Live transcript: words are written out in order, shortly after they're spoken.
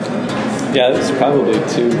Yeah, it's probably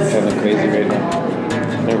too kind of crazy right now.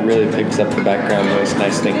 It really picks up the background noise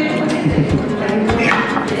nicely. In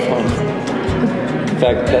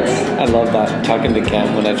fact, I love that. Talking to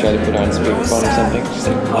Cam when I try to put her on speakerphone or something, she's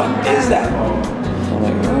like, "What is that?" I'm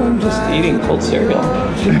like, "Oh, I'm just eating cold cereal."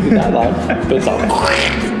 Shouldn't be that loud, but it's all.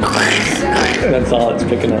 That's all it's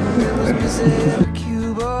picking up.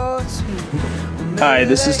 Hi,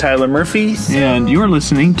 this is Tyler Murphy, and you're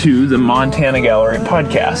listening to the Montana Gallery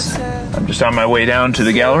podcast. I'm just on my way down to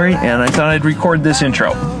the gallery, and I thought I'd record this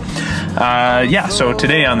intro. So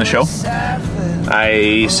today on the show,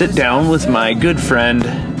 I sit down with my good friend,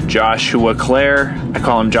 Joshua Clare. I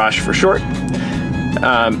call him Josh for short.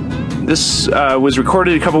 This was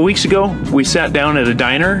recorded a couple weeks ago. We sat down at a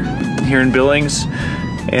diner here in Billings,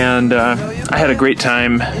 and I had a great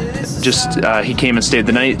time. He came and stayed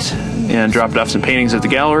the night and dropped off some paintings at the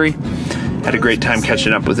gallery. Had a great time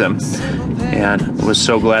catching up with him, and was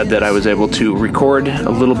so glad that I was able to record a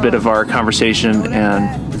little bit of our conversation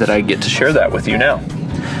and that I get to share that with you now.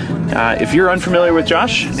 If you're unfamiliar with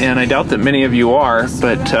Josh, and I doubt that many of you are,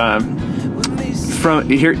 but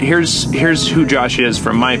here's who Josh is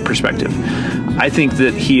from my perspective. I think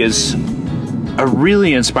that he is a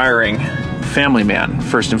really inspiring family man,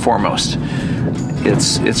 first and foremost.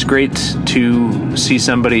 It's great to see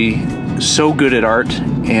somebody so good at art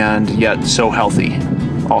and yet so healthy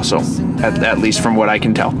also, at least from what I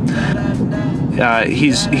can tell.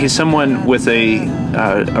 He's someone with a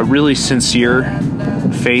really sincere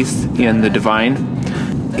faith in the divine.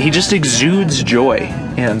 He just exudes joy,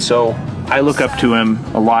 and so I look up to him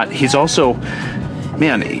a lot. He's also,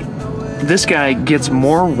 this guy gets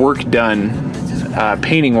more work done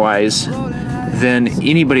painting-wise than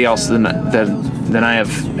anybody else than I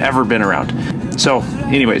have ever been around. So,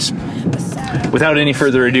 anyways, without any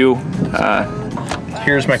further ado,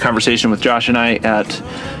 here's my conversation with Josh and I at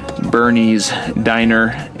Bernie's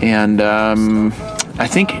Diner, and I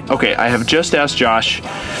have just asked Josh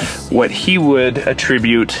what he would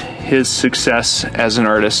attribute his success as an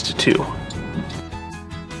artist to.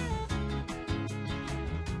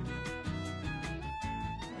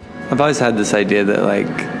 I've always had this idea that, like,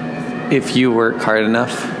 if you work hard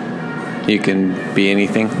enough, you can be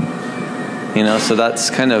anything, so that's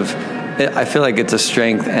kind of, I feel like it's a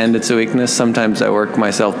strength and it's a weakness. Sometimes I work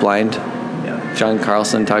myself blind. Yeah. John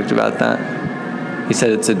Carlson talked about that. He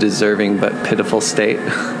said it's a deserving but pitiful state.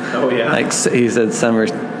 Oh, yeah. Like he said, some are,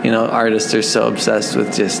 artists are so obsessed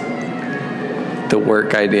with just the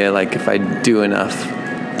work idea. Like, if I do enough,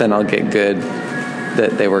 then I'll get good,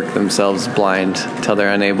 that they work themselves blind till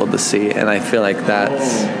they're unable to see. And I feel like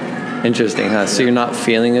that's interesting, huh? So you're not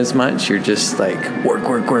feeling as much. You're just like work.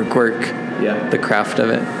 Yeah. The craft of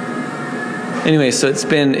it. Anyway, so it's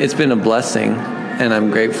been a blessing, and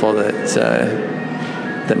I'm grateful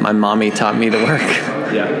that my mommy taught me to work.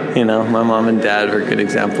 Yeah. My mom and dad were good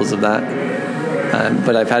examples of that.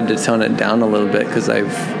 But I've had to tone it down a little bit because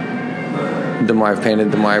the more I've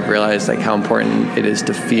painted, the more I've realized like how important it is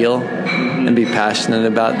to feel and be passionate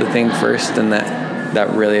about the thing first, and that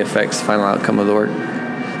really affects the final outcome of the work.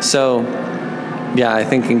 So, yeah, I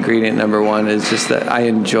think ingredient number one is just that I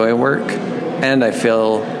enjoy work, and I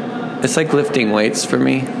feel it's like lifting weights for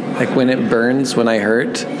me. Like when it burns, when I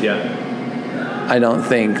hurt, I don't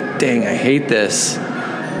think, dang, I hate this.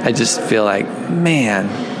 I just feel like, man,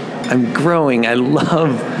 I'm growing. I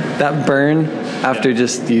love that burn after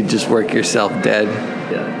you just work yourself dead.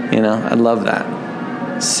 Yeah. I love that.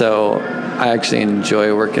 So I actually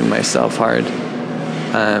enjoy working myself hard.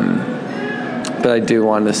 But I do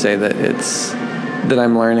want to say that that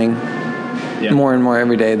I'm learning more and more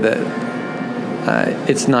every day that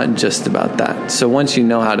it's not just about that. So once you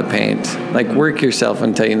know how to paint, like work yourself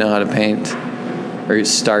until you know how to paint, or you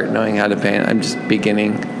start knowing how to paint. I'm just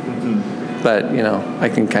beginning, but I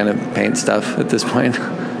can kind of paint stuff at this point,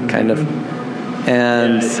 kind of.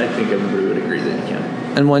 And I think everybody would agree that you can.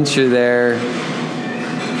 And once you're there,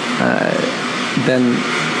 then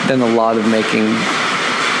a lot of making.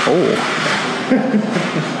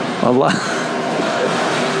 A lot.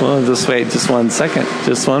 Well, just wait just 1 second.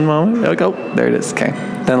 Just one moment. Oh, there it is. Okay.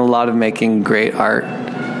 Then a lot of making great art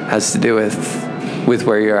has to do with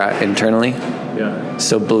where you're at internally. Yeah.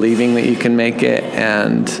 So believing that you can make it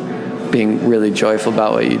and being really joyful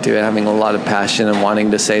about what you do and having a lot of passion and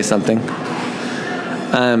wanting to say something.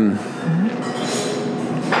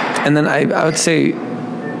 And then I would say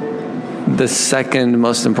the second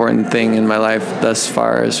most important thing in my life thus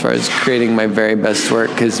far, as far as creating my very best work,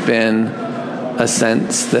 has been a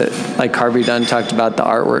sense that, like Harvey Dunn talked about, the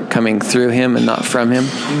artwork coming through him and not from him.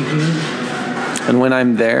 Mm-hmm. And when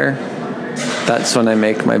I'm there, that's when I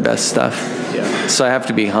make my best stuff. Yeah. so I have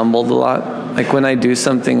to be humbled a lot. Like when I do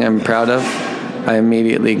something I'm proud of, I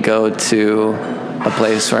immediately go to a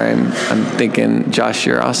place where I'm thinking, Josh,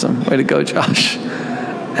 you're awesome. Way to go, Josh.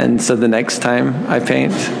 And so the next time I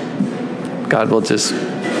paint, God will just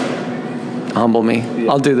humble me.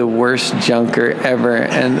 I'll do the worst junker ever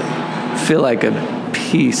and feel like a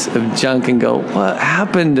piece of junk and go, what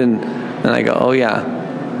happened? And then I go, oh yeah.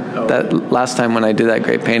 That last time when I did that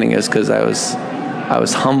great painting is because I was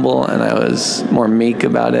humble and I was more meek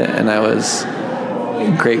about it and I was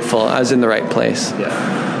grateful. I was in the right place.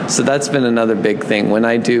 Yeah. So that's been another big thing. When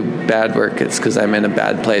I do bad work, it's because I'm in a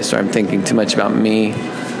bad place or I'm thinking too much about me.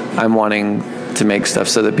 I'm wanting to make stuff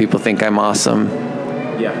so that people think I'm awesome.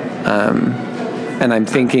 Yeah. And I'm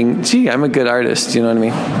thinking, gee, I'm a good artist. You know what I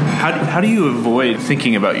mean? How do you avoid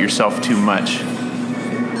thinking about yourself too much?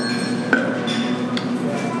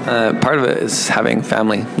 Part of it is having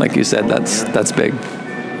family, like you said. That's big.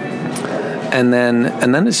 And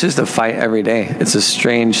then it's just a fight every day. It's a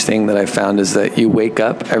strange thing that I found is that you wake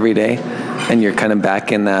up every day, and you're kind of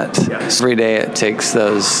back in that. Yes. Every day it takes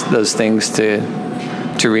those things to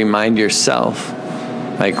remind yourself,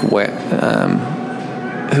 like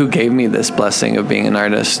who gave me this blessing of being an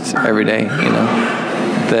artist every day. You know,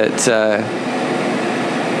 that.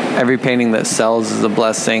 Every painting that sells is a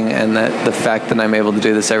blessing, and that the fact that I'm able to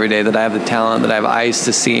do this every day, that I have the talent, that I have eyes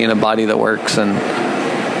to see and a body that works, and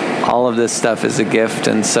all of this stuff is a gift.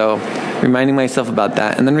 And so reminding myself about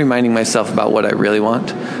that, and then reminding myself about what I really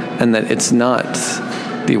want, and that it's not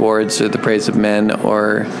the awards or the praise of men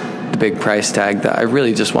or the big price tag, that I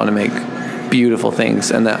really just want to make beautiful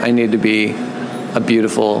things, and that I need to be a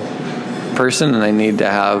beautiful person, and I need to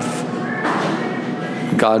have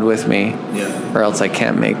God with me, or else I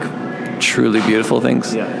can't make truly beautiful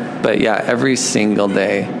things. But yeah, every single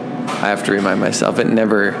day I have to remind myself. It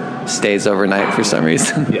never stays overnight for some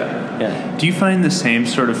reason. Yeah. Do you find the same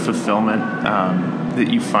sort of fulfillment that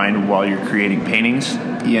you find while you're creating paintings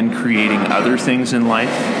in creating other things in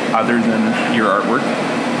life other than your artwork?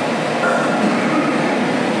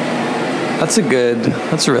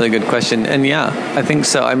 That's a really good question. And yeah, I think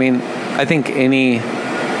so. I mean, I think any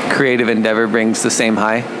creative endeavor brings the same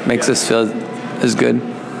high, makes us feel as good.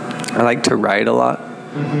 I like to write a lot.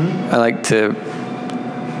 I like to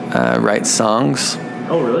write songs.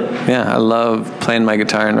 Oh, really? Yeah, I love playing my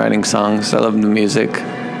guitar and writing songs. I love the music.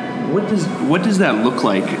 What does that look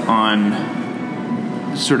like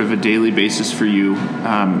on sort of a daily basis for you?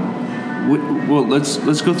 Well,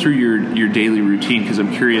 let's go through your daily routine, because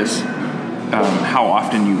I'm curious how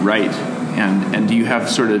often you write, and do you have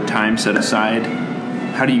sort of time set aside?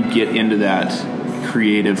 How do you get into that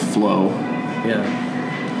creative flow?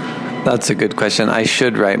 Yeah, that's a good question. I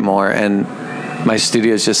should write more, and my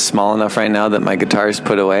studio is just small enough right now that my guitar is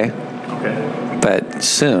put away. Okay. But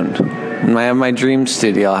soon, when I have my dream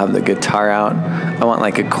studio, I'll have the guitar out. I want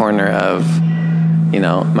like a corner of,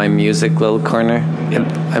 my music little corner.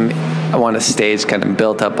 I want a stage kind of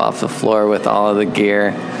built up off the floor with all of the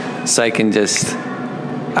gear, so I can just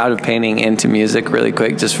out of painting into music really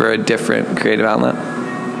quick, just for a different creative outlet.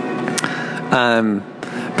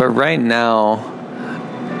 But right now,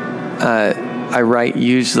 I write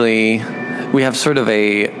usually. We have sort of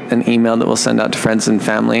an email that we'll send out to friends and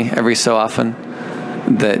family every so often,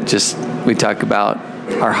 that just we talk about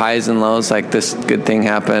our highs and lows, like this good thing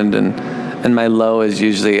happened, and my low is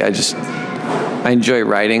usually I enjoy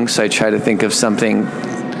writing, so I try to think of something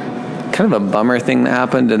kind of a bummer thing that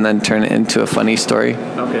happened and then turn it into a funny story.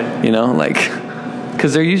 Okay.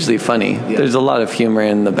 Because they're usually funny. Yeah. There's a lot of humor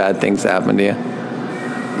in the bad things that happen to you.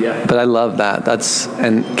 Yeah. But I love that.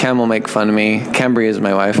 And Cam will make fun of me. Cambry is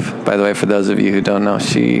my wife, by the way, for those of you who don't know.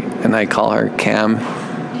 And I call her Cam,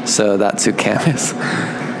 so that's who Cam is.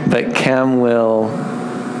 But Cam will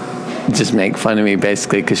just make fun of me,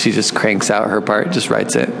 basically, because she just cranks out her part, just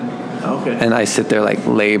writes it. Okay. And I sit there like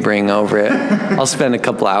laboring over it. I'll spend a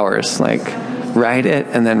couple hours like write it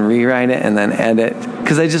and then rewrite it and then edit,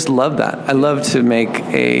 because I just love that. I love to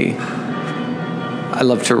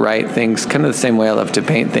write things kind of the same way I love to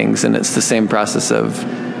paint things, and it's the same process of,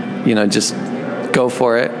 just go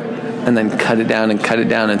for it and then cut it down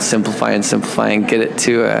and simplify and get it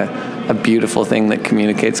to a beautiful thing that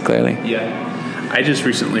communicates clearly. Yeah. I just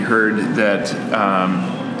recently heard that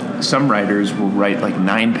some writers will write like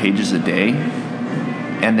 9 pages a day,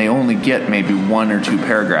 and they only get maybe 1 or 2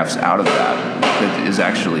 paragraphs out of that is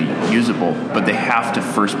actually usable, but they have to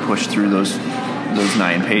first push through those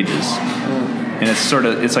 9 pages. And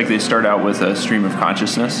it's like they start out with a stream of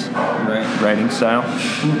consciousness writing style.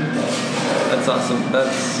 That's awesome.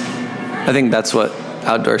 I think that's what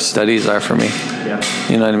outdoor studies are for me. Yeah.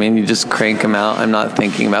 You know what I mean? You just crank them out. I'm not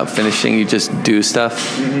thinking about finishing. You just do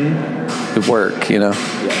stuff. You work, you know.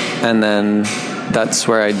 Yeah. And then that's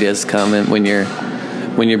where ideas come. And when you're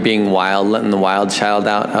being wild, letting the wild child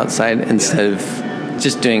outside instead of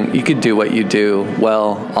just doing. You could do what you do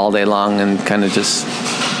well all day long and kind of just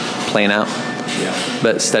plane out. Yeah.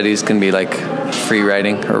 But studies can be like free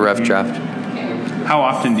writing or rough draft. How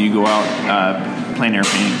often do you go out plein air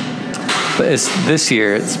painting? But this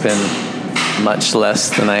year it's been much less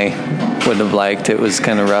than I would have liked. It was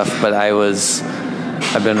kind of rough, but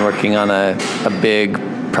I've been working on a big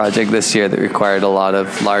project this year that required a lot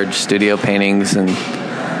of large studio paintings, and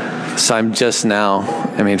so I'm just now,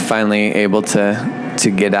 finally able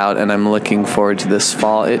to get out, and I'm looking forward to this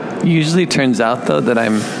fall. It usually turns out though that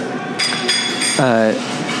I'm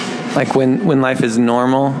like when life is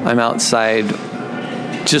normal, I'm outside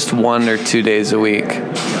just 1 or 2 days a week,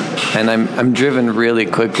 and I'm driven really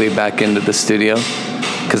quickly back into the studio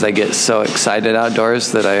because I get so excited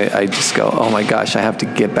outdoors that I just go, oh my gosh, I have to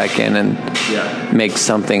get back in and make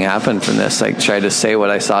something happen from this. Like try to say what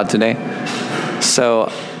I saw today. So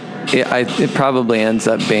it probably ends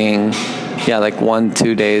up being like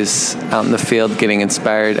 1-2 days out in the field getting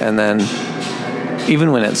inspired, and then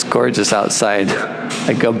even when it's gorgeous outside,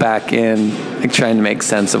 I go back in like trying to make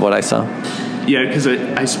sense of what I saw. Yeah, because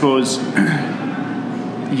I suppose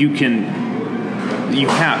you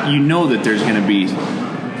know that there's going to be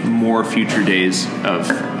more future days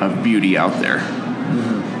of beauty out there,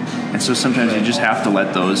 and so sometimes you just have to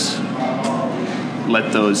let those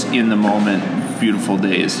in the moment beautiful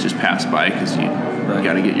days just pass by because you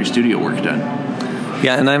got to get your studio work done.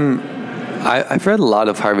 Yeah, and I've read a lot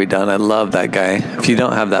of Harvey Dunn. I love that guy. If you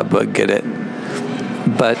don't have that book, get it.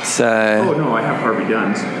 But oh no, I have Harvey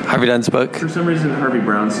Dunn's. Harvey Dunn's book. For some reason, Harvey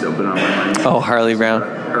Brown's still been on my mind. Oh, Harley Brown.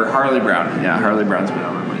 Or Harley Brown. Yeah, Harley Brown's been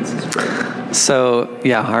on my mind since forever. So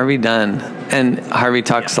yeah, Harvey Dunn, and Harvey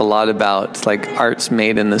talks a lot about like art's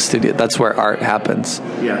made in the studio. That's where art happens.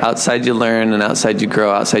 Yeah. Outside you learn, and outside you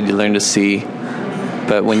grow. Outside you learn to see.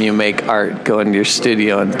 But when you make art, go into your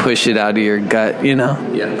studio and push it out of your gut. You know.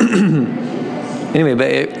 Yeah. Anyway,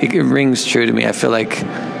 but it rings true to me. I feel like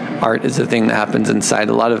art is a thing that happens inside.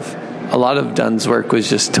 A lot of Dunn's work was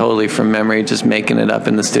just totally from memory, just making it up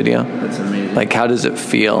in the studio. That's amazing. Like, how does it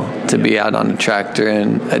feel to be out on a tractor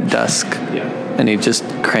and at dusk? Yeah. And he just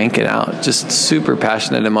crank it out. Just super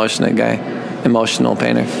passionate, emotional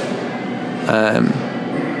painter.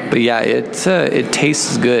 But yeah, it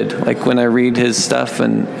tastes good. Like when I read his stuff,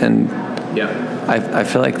 and I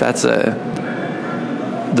feel like those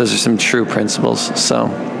are some true principles. So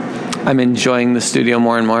I'm enjoying the studio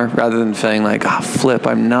more and more rather than feeling like, flip,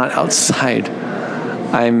 I'm not outside.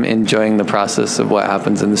 I'm enjoying the process of what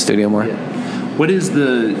happens in the studio more. What is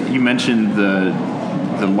you mentioned the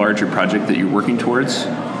larger project that you're working towards.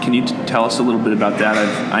 Can you tell us a little bit about that?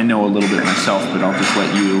 I know a little bit myself, but I'll just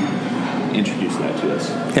let you introduce that to us.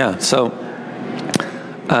 Yeah, so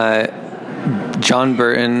John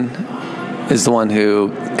Burton is the one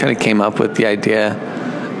who kind of came up with the idea.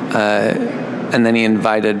 And then he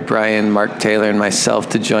invited Brian, Mark Taylor, and myself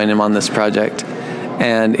to join him on this project.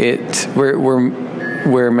 And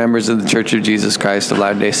we're members of the Church of Jesus Christ of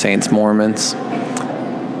Latter-day Saints, Mormons.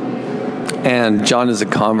 And John is a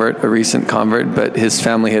recent convert, but his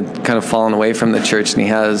family had kind of fallen away from the church, and he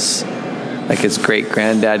has like his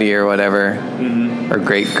great-granddaddy or whatever, or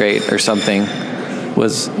great-great or something,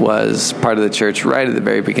 was part of the church right at the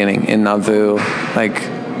very beginning in Nauvoo, like,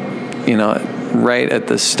 right at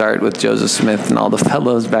the start with Joseph Smith and all the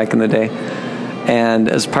fellows back in the day. And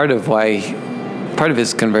as part of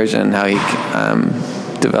his conversion, how he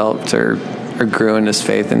developed or grew in his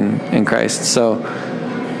faith in Christ. So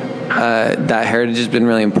that heritage has been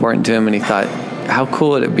really important to him, and he thought, how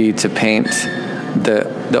cool would it be to paint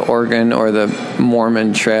the Oregon or the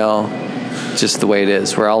Mormon Trail just the way it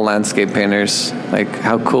is? We're all landscape painters. Like,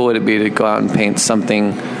 how cool would it be to go out and paint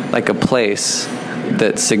something like a place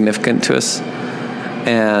that's significant to us?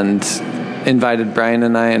 And invited Brian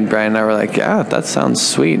and I were like, yeah, that sounds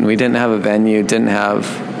sweet. And we didn't have a venue,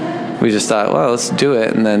 we just thought, well, let's do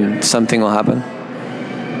it, and then something will happen.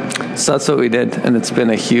 So that's what we did, and it's been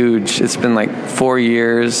like 4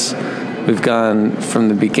 years. We've gone from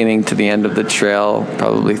the beginning to the end of the trail,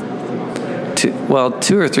 probably 2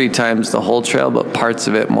 or 3 times the whole trail, but parts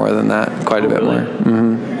of it more than that, quite a bit more.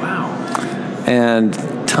 Mm-hmm. Wow. And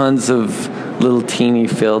tons of little teeny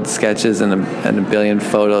field sketches and a billion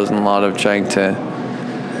photos, and a lot of trying to.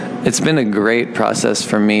 It's been a great process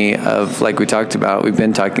for me of, like we've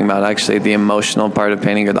been talking about actually the emotional part of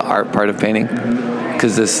painting or the art part of painting,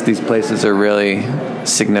 because these places are really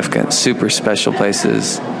significant, super special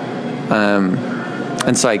places.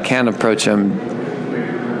 And so I can't approach them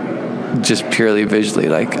just purely visually.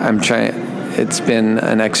 Like it's been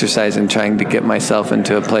an exercise in trying to get myself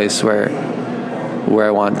into a place where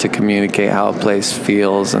I want to communicate how a place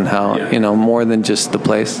feels and how, more than just the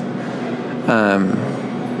place.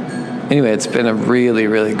 Anyway, it's been a really,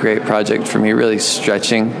 really great project for me, really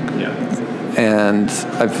stretching. Yeah. And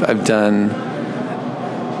I've done,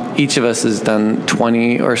 each of us has done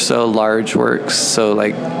 20 or so large works. So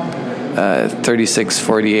like 36,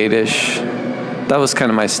 48-ish. That was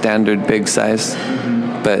kind of my standard big size.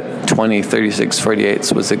 Mm-hmm. But 20, 36,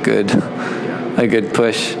 48s was a good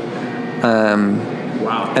push.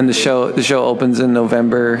 Wow. And the show opens in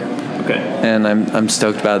November. Okay. And I'm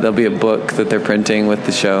stoked about it. There'll be a book that they're printing with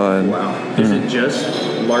the show. And wow. Is it just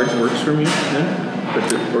large works from you then?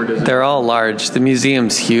 They're all large. The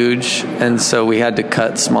museum's huge, and so we had to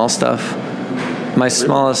cut small stuff. My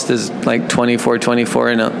smallest is like 24,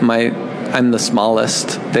 and I'm the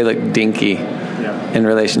smallest. They look dinky in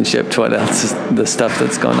relationship to what else is the stuff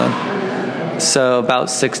that's going on. So about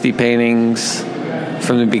 60 paintings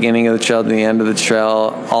from the beginning of the trail to the end of the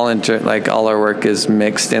trail. All our work is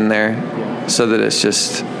mixed in there, so that it's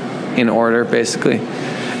just in order basically.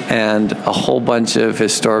 And a whole bunch of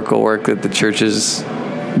historical work that the church has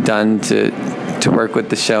done to work with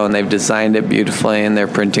the show, and they've designed it beautifully, and they're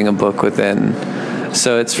printing a book with it. And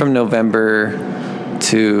so it's from November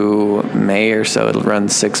to May or so. It'll run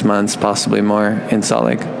 6 months, possibly more, in Salt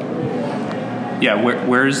Lake. Yeah,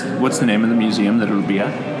 what's the name of the museum that it'll be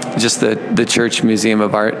at? Just the Church Museum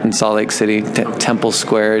of Art in Salt Lake City, Temple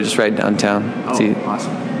Square, just right downtown. Oh,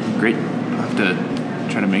 awesome. Great. I'll have to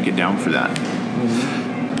try to make it down for that. Mm-hmm.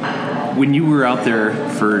 When you were out there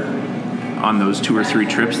on those 2 or 3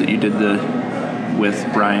 trips that you did with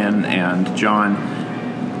Brian and John,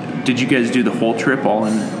 did you guys do the whole trip all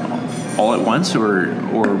at once, or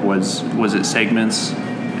was it segments?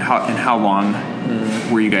 How long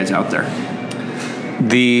were you guys out there?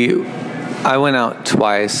 I went out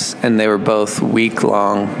twice, and they were both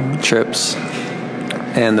week-long trips.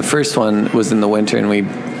 And the first one was in the winter, and we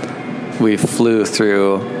flew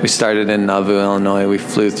through. We started in Nauvoo, Illinois. We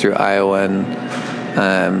flew through Iowa and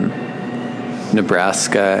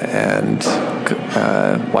Nebraska and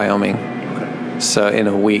Wyoming. Okay. So in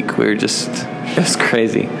a week, it was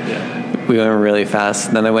crazy. Yeah. We went really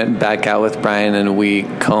fast. Then I went back out with Brian, and we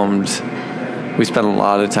spent a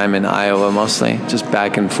lot of time in Iowa, mostly just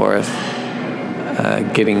back and forth,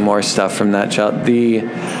 getting more stuff from that trail.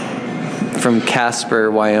 From Casper,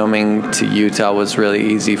 Wyoming to Utah was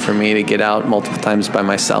really easy for me to get out multiple times by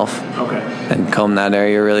myself. Okay. And comb that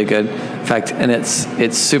area really good. In fact, and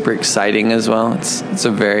it's super exciting as well. It's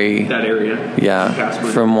a very... That area? Yeah. Casper.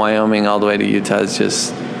 From Wyoming all the way to Utah is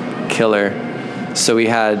just killer. So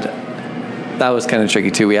that was kind of tricky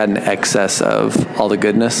too. We had an excess of all the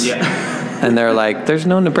goodness. Yeah. And they're like, there's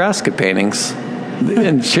no Nebraska paintings.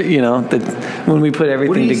 And when we put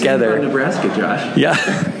everything together... What do you say about Nebraska, Josh?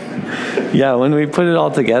 Yeah. Yeah, when we put it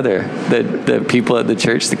all together, the people at the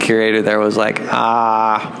church, the curator there was like,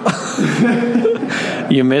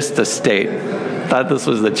 you missed the state. Thought this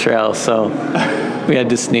was the trail, so we had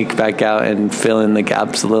to sneak back out and fill in the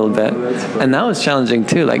gaps a little bit. And that was challenging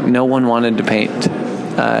too. Like, no one wanted to paint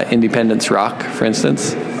Independence Rock, for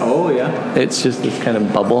instance. Oh, yeah. It's just this kind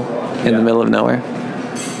of bubble in the middle of nowhere.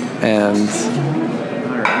 And,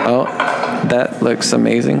 that looks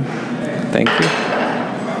amazing. Thank you.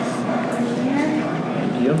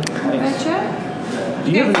 Do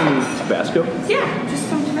you have any Tabasco? Yeah, just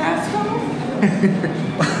some Tabasco.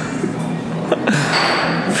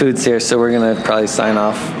 Food's here, so we're going to probably sign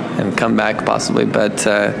off and come back possibly. But,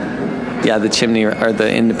 the chimney or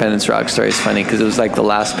the Independence Rock story is funny because it was like the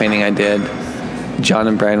last painting I did. John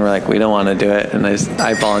and Brian were like, we don't want to do it. And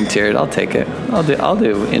I volunteered. I'll take it. I'll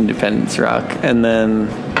do Independence Rock. And then,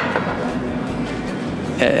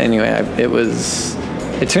 anyway,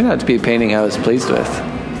 it turned out to be a painting I was pleased with.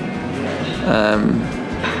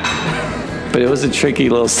 But it was a tricky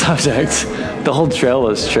little subject. The whole trail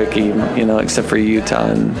was tricky, except for Utah.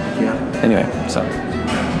 And anyway, so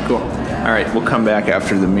cool. All right, we'll come back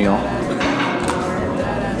after the meal.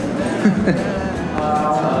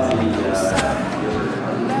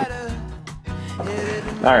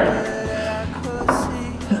 All right.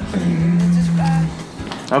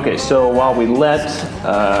 Okay, so while we let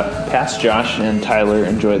past Josh and Tyler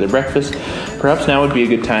enjoy their breakfast, perhaps now would be a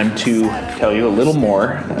good time to tell you a little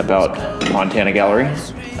more about Montana Gallery,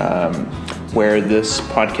 where this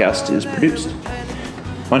podcast is produced.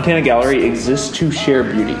 Montana Gallery exists to share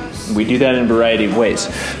beauty. We do that in a variety of ways.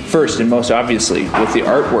 First, and most obviously, with the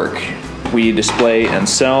artwork we display and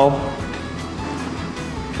sell.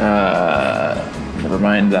 Never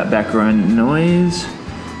mind that background noise.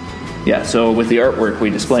 Yeah, so with the artwork we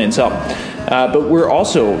display and sell. But we're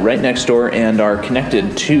also right next door and are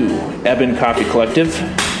connected to Eben Coffee Collective,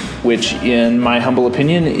 which in my humble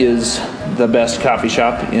opinion is the best coffee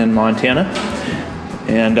shop in Montana.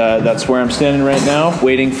 And that's where I'm standing right now,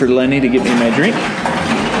 waiting for Lenny to get me my drink.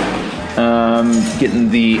 Getting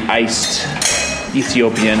the iced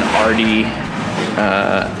Ethiopian Artie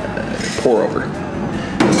pour over.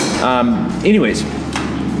 Anyways,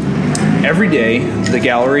 every day the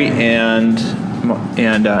gallery and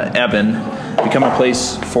Eben become a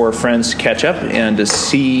place for friends to catch up and to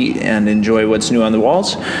see and enjoy what's new on the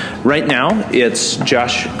walls. Right now, it's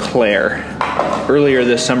Josh Clare. Earlier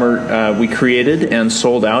this summer, we created and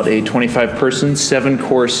sold out a 25-person,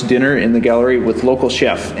 7-course dinner in the gallery with local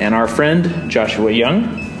chef and our friend, Joshua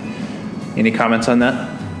Young. Any comments on that?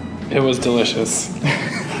 It was delicious.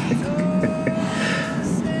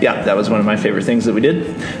 Yeah, that was one of my favorite things that we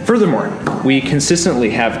did. Furthermore, we consistently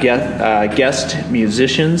have guest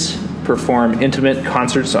musicians perform intimate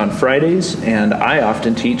concerts on Fridays, and I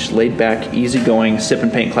often teach laid-back, easygoing sip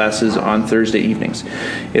and paint classes on Thursday evenings.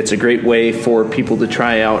 It's a great way for people to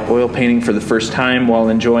try out oil painting for the first time while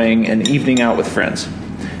enjoying an evening out with friends.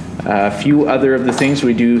 A few other of the things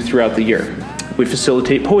we do throughout the year. We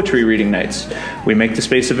facilitate poetry reading nights. We make the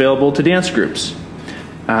space available to dance groups.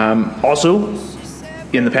 Also,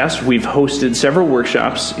 in the past, we've hosted several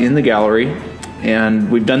workshops in the gallery, and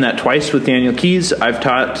we've done that twice with Daniel Keys. I've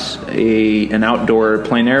taught an outdoor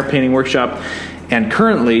plein air painting workshop, and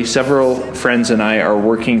currently several friends and I are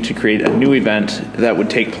working to create a new event that would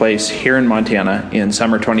take place here in Montana in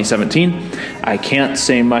summer 2017. I can't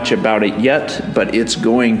say much about it yet, but it's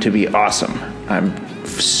going to be awesome. I'm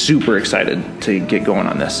super excited to get going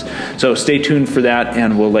on this. So stay tuned for that,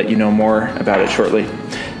 and we'll let you know more about it shortly.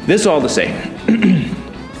 This all to say,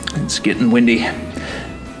 it's getting windy.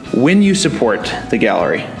 When you support the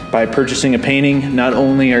gallery by purchasing a painting, not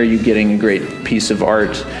only are you getting a great piece of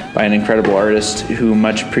art by an incredible artist who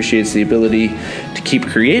much appreciates the ability to keep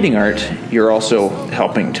creating art, you're also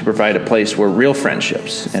helping to provide a place where real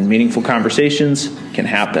friendships and meaningful conversations can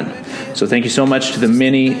happen. So thank you so much to the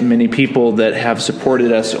many, many people that have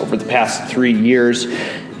supported us over the past 3 years.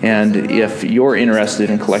 And if you're interested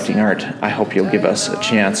in collecting art, I hope you'll give us a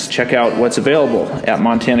chance. Check out what's available at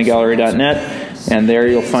montanagallery.net, and there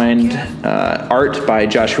you'll find art by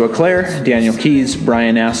Joshua Clare, Daniel Keys,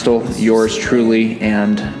 Brian Astle, yours truly,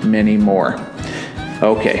 and many more.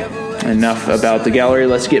 Okay, enough about the gallery.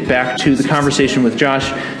 Let's get back to the conversation with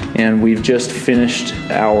Josh. And we've just finished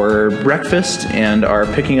our breakfast and are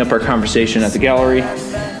picking up our conversation at the gallery.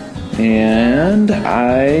 And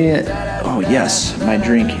oh yes, my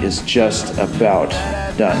drink is just about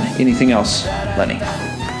done. Anything else, Lenny?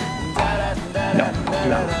 No.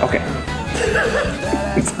 Okay.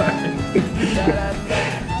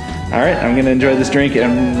 All right, I'm going to enjoy this drink,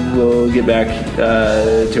 and we'll get back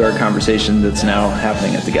to our conversation that's now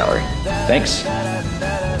happening at the gallery. Thanks.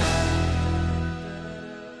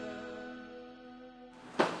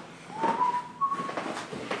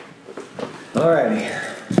 All righty.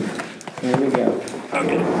 Here we go.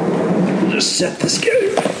 Okay. We'll just set this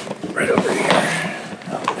guy right over here.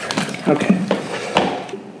 Okay.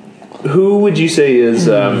 Who would you say is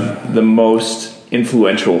the most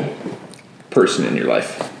influential person in your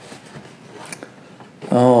life?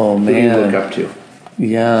 Oh, man. Who do you look up to?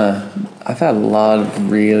 Yeah. I've had a lot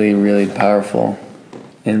of really, really powerful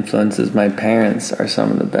influences. My parents are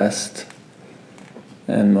some of the best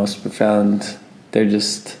and most profound. They're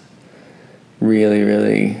just really,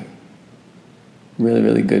 really, really,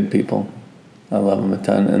 really good people. I love them a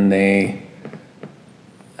ton, and I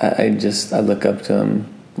look up to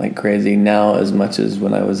them like crazy now as much as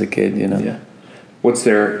when I was a kid, you know. Yeah. What's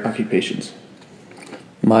their occupations?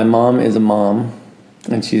 My mom is a mom,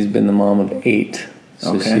 and she's been the mom of 8,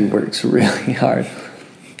 so okay. She works really hard.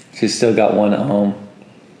 She's still got one at home,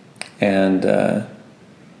 and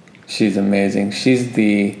she's amazing.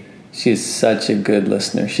 She's such a good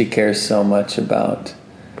listener. She cares so much about.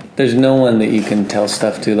 There's no one that you can tell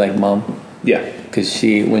stuff to like Mom. Yeah. Because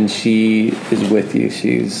when she is with you,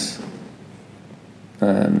 she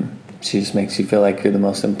just makes you feel like you're the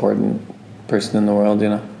most important person in the world, you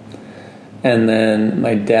know. And then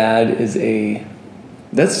my dad is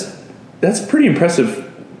That's pretty impressive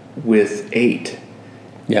with 8.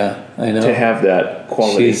 Yeah, I know. To have that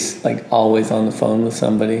quality. She's like always on the phone with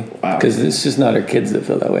somebody. Wow. Because it's just not her kids that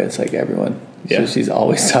feel that way. It's like everyone. Yeah. So she's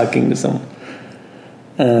always talking to someone.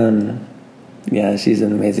 Yeah, she's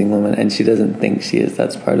an amazing woman. And she doesn't think she is.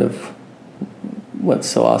 That's part of what's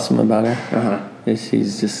so awesome about her. Uh-huh. Is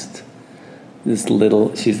she's just she's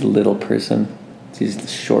a little person.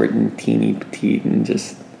 She's short and teeny petite and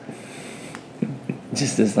just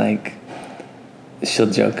is like, she'll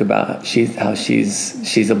joke about how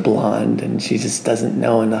she's a blonde and she just doesn't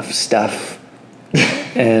know enough stuff.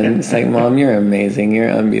 And it's like, Mom, you're amazing.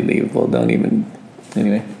 You're unbelievable. Don't even...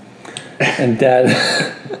 Anyway. And Dad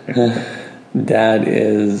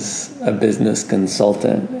is a business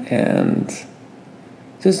consultant and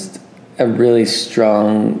just a really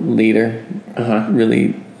strong leader.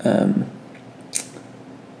 Really,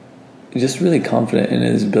 just really confident in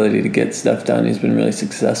his ability to get stuff done. He's been really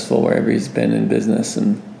successful wherever he's been in business,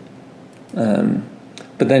 and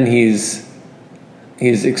but then he's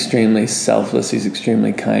extremely selfless. He's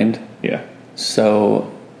extremely kind. Yeah.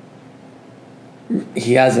 So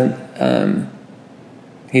he hasn't.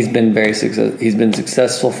 He's been He's been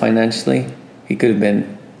successful financially. He could have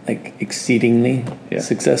been like exceedingly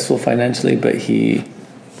successful financially, but he's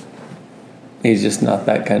just not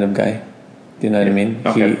that kind of guy. Do you know what I mean?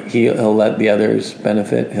 Okay. He'll let the others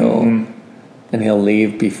benefit. He'll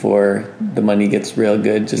leave before the money gets real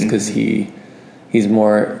good, just because he's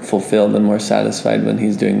more fulfilled and more satisfied when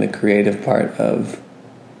he's doing the creative part of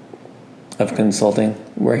consulting,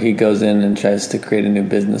 where he goes in and tries to create a new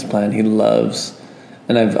business plan. He loves,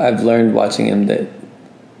 and I've learned watching him that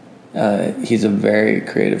he's a very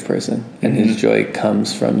creative person, and his joy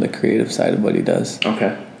comes from the creative side of what he does.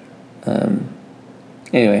 Okay.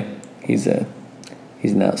 Anyway, he's an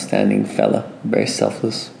outstanding fella, very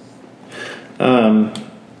selfless.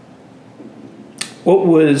 What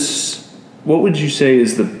would you say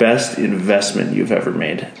is the best investment you've ever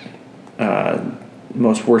made?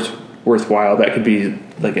 Most worthwhile? That could be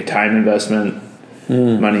like a time investment,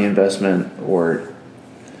 money investment, or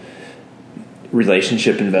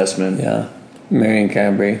relationship investment. Yeah, marrying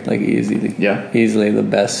Camry, like easily the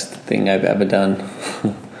best thing I've ever done.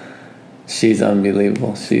 She's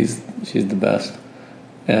unbelievable. She's the best,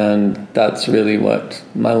 and that's really what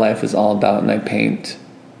my life is all about. And I paint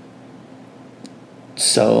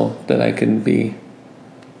so that I can be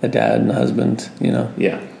a dad and a husband, you know.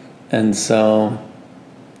 Yeah. And so,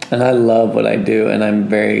 and I love what I do, and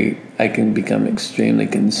I can become extremely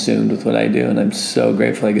consumed with what I do, and I'm so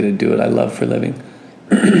grateful I get to do what I love for a living.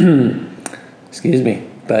 Excuse me.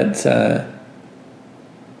 But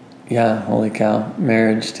yeah, holy cow,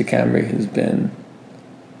 marriage to Camry has been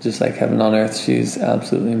just like heaven on earth. She's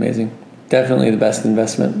absolutely amazing. Definitely the best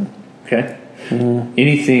investment. Okay.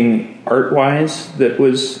 Anything art-wise that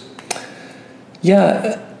was...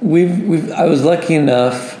 Yeah, I was lucky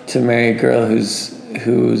enough to marry a girl who's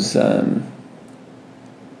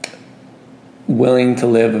willing to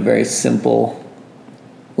live a very simple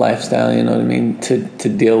lifestyle, you know what I mean? To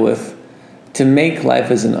make life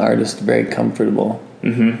as an artist very comfortable.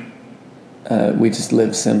 We just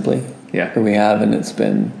live simply. Yeah. Or we have, and it's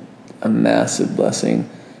been a massive blessing.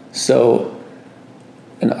 So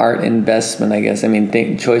an art investment, I guess. I mean,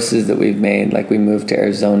 choices that we've made, like we moved to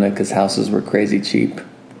Arizona because houses were crazy cheap.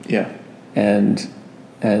 Yeah. And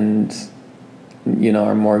you know,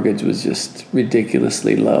 our mortgage was just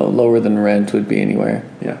ridiculously lower than rent would be anywhere.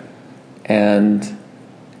 Yeah. And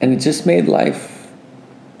it just made life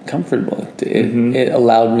comfortable. It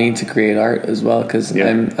allowed me to create art as well, because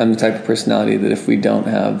I'm the type of personality that if we don't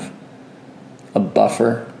have a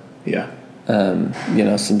buffer, you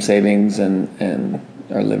know, some savings and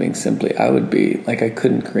are living simply, I would be like, I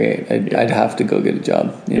couldn't create. I'd have to go get a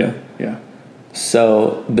job, you know? Yeah.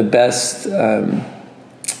 So the best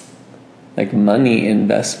like money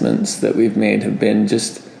investments that we've made have been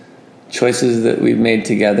just choices that we've made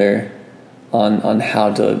together on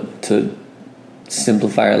how to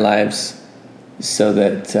simplify our lives so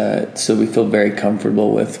that so we feel very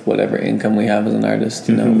comfortable with whatever income we have as an artist.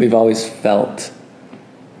 You know, we've always felt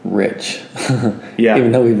rich,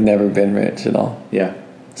 even though we've never been rich at all. Yeah.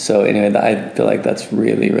 So anyway, I feel like that's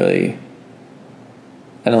really, really,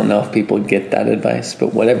 I don't know if people get that advice,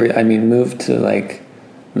 but whatever, I mean, move to like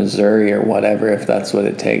Missouri or whatever, if that's what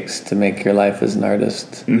it takes to make your life as an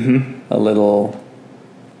artist a little,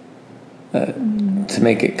 to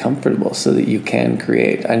make it comfortable so that you can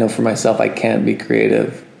create. I know for myself, I can't be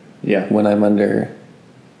creative when I'm under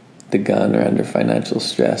the gun or under financial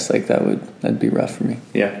stress. Like that'd be rough for me.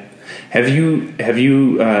 Yeah. Have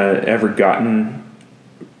you ever gotten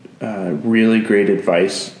really great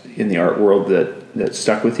advice in the art world that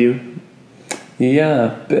stuck with you?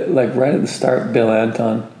 Yeah, like right at the start, Bill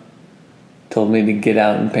Anton told me to get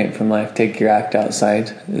out and paint from life. Take your act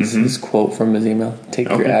outside. Is his quote from his email. Take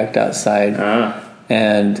your act outside.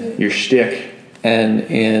 And your shtick.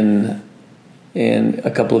 And in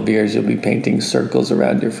a couple of years you'll be painting circles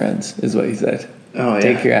around your friends, is what he said. Oh, yeah.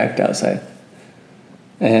 Take your act outside.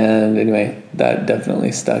 And anyway, that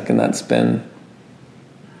definitely stuck, and that's been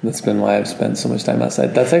why I've spent so much time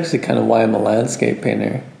outside. That's actually kind of why I'm a landscape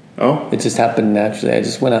painter. Oh? It just happened naturally. I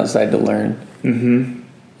just went outside to learn. Mm-hmm.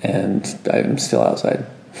 And I'm still outside.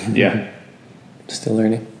 Yeah. Still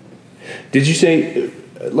learning. Did you say,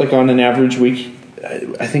 like on an average week,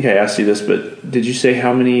 I think I asked you this, but did you say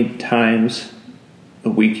how many times a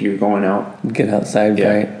week you're going out? Get outside,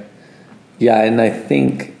 Yeah. right? Yeah, and I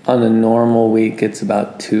think on a normal week it's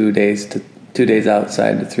about 2 days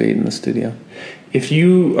outside to 3 in the studio. If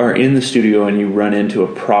you are in the studio and you run into a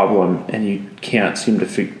problem and you can't seem to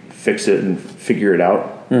fix it and figure it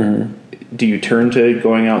out, do you turn to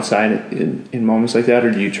going outside in moments like that,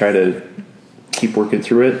 or do you try to keep working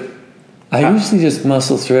through it? I usually just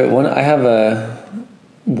muscle through it. One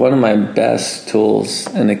of my best tools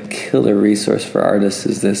and a killer resource for artists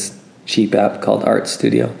is this cheap app called Art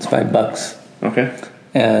Studio. It's $5. Okay.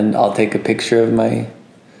 And I'll take a picture of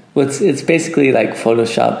it's basically like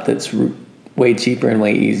Photoshop that's way cheaper and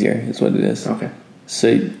way easier is what it is. Okay.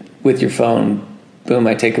 So with your phone, boom,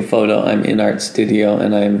 I take a photo, I'm in Art Studio,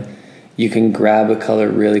 and you can grab a color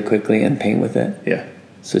really quickly and paint with it. Yeah.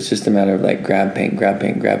 So it's just a matter of like grab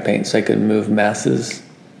paint. So I could move masses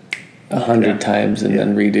 100 times and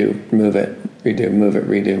then redo, move it,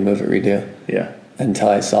 redo. Yeah. Until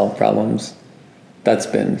I solve problems. That's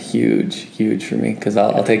been huge for me, because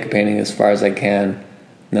I'll take a painting as far as I can, and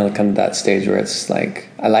then I'll come to that stage where it's like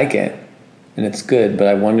I like it and it's good, but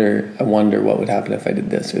I wonder what would happen if I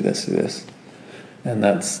did this or this or this, and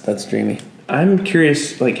that's dreamy. I'm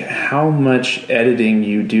curious, like how much editing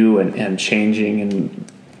you do and changing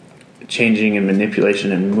and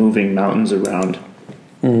manipulation and moving mountains around.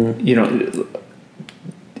 Mm-hmm. You know,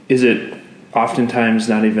 is it oftentimes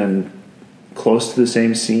not even close to the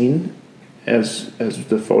same scene as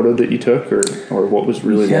the photo that you took, or what was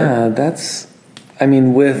really there?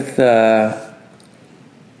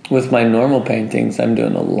 With my normal paintings, I'm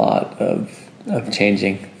doing a lot of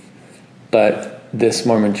changing, but this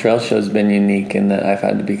Mormon Trail show has been unique in that I've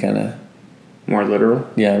had to be kind of more literal.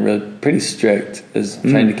 Yeah, really pretty strict, is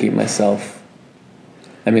trying to keep myself.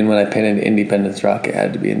 I mean, when I painted Independence Rock, it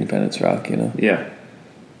had to be Independence Rock, you know. Yeah.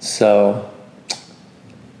 So,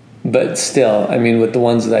 but still, I mean, with the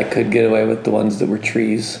ones that I could get away with, the ones that were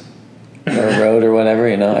trees or a road or whatever,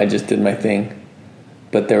 you know, I just did my thing.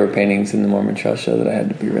 But there were paintings in the Mormon Trail show that I had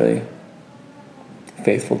to be really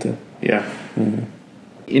faithful to. Yeah. Mm-hmm.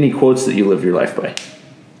 Any quotes that you live your life by?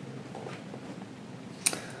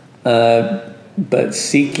 But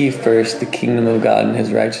seek ye first the kingdom of God and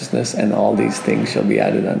his righteousness, and all these things shall be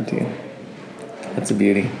added unto you. That's a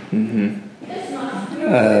beauty. Mm-hmm.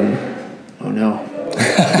 Oh no.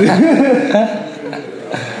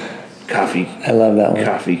 Coffee. I love that one.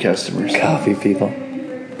 Coffee customers. Coffee people.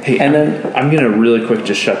 Hey, and then I'm going to really quick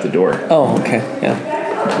just shut the door. Oh, okay. Yeah.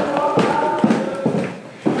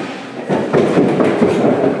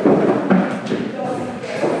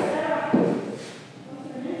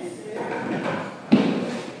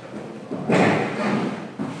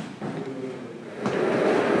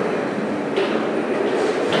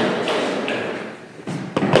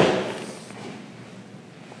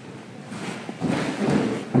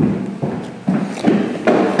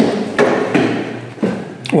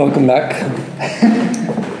 Welcome back.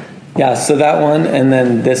 Yeah, so that one, and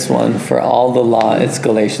then this one, for all the law, it's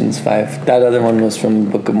Galatians 5. That other one was from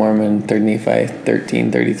the Book of Mormon, 3rd Nephi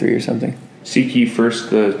 13:33 or something. Seek ye first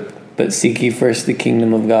But seek ye first the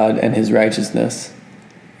kingdom of God and his righteousness,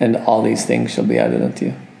 and all these things shall be added unto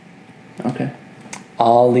you. Okay.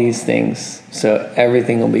 All these things. So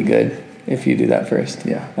everything will be good if you do that first.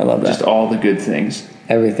 Yeah. I love that. Just all the good things.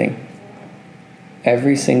 Everything.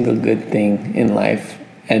 Every single good thing in life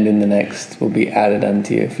and in the next will be added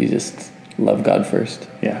unto you if you just love God first.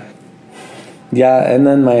 Yeah. Yeah, and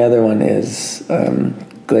then my other one is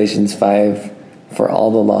Galatians 5, for all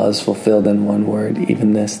the law is fulfilled in one word,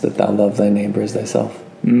 even this, that thou love thy neighbor as thyself.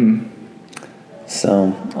 Mm.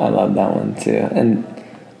 So I love that one too. And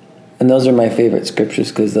those are my favorite scriptures,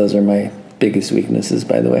 because those are my biggest weaknesses,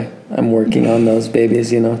 by the way. I'm working on those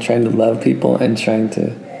babies, you know, trying to love people and trying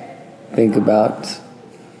to think about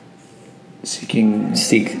seeking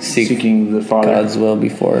the Father, God's will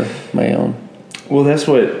before my own. Well, that's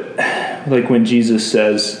what, like when Jesus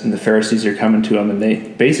says, and the Pharisees are coming to him, and they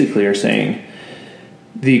basically are saying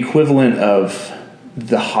the equivalent of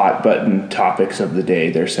the hot button topics of the day.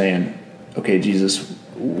 They're saying, okay, Jesus,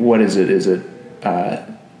 what is it? Is it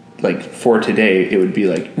like for today? It would be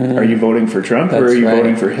like, are you voting for Trump or are you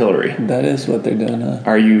voting for Hillary? That is what they're doing, huh?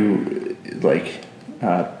 Are you like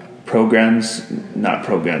programs, not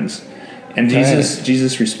programs. And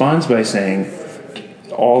Jesus responds by saying,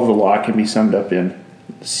 all the law can be summed up in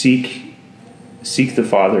seek the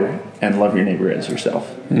Father and love your neighbor as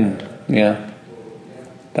yourself. Yeah,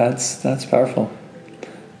 that's powerful.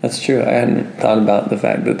 That's true. I hadn't thought about the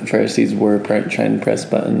fact that the Pharisees were trying to press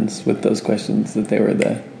buttons with those questions, that they were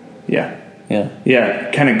the... Yeah.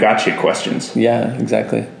 Kind of gotcha questions. Yeah,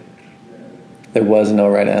 exactly. There was no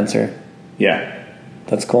right answer. Yeah.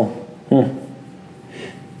 That's cool.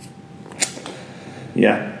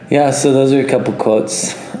 Yeah, so those are a couple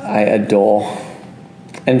quotes I adore.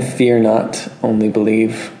 And fear not, only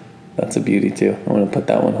believe. That's a beauty too. I want to put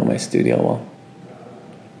that one on my studio wall.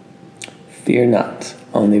 Fear not,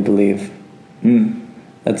 only believe.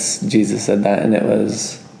 That's, Jesus said that, and it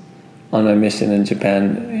was on my mission in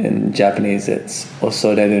Japan. In Japanese, it's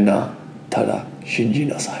Osoreru na tada shinji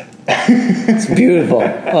nasai. It's beautiful.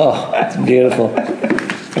 Oh, it's beautiful.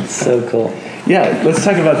 It's so cool. Yeah, let's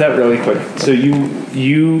talk about that really quick. So you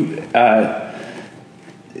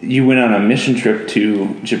went on a mission trip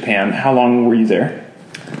to Japan. How long were you there?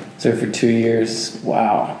 So for 2 years.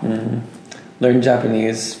 Wow. Learned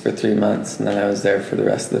Japanese for 3 months, and then I was there for the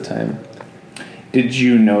rest of the time. Did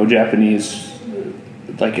you know Japanese?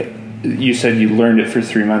 Like, you said you learned it for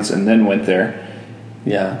 3 months and then went there.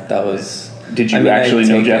 Yeah, that was... Did you actually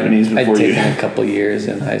know Japanese before you... I'd taken a couple years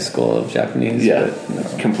in high school of Japanese. Yeah, but no.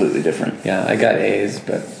 Completely different. Yeah, I got A's,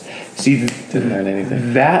 but didn't learn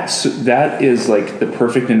anything. That is like the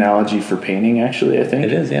perfect analogy for painting, actually, I think.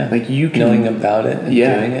 It is, yeah. Like you can... Knowing about it and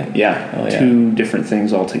doing it. Yeah, oh, yeah. Two different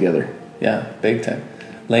things altogether. Yeah, big time.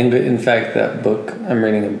 Language. In fact, that book, I'm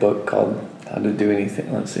reading a book called How to Do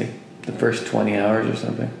Anything. Let's see. The First 20 Hours or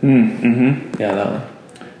something. Yeah, that one.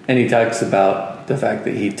 And he talks about the fact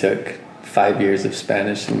that he took 5 years of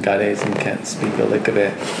Spanish and got A's and can't speak a lick of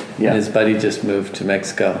it. Yeah. And his buddy just moved to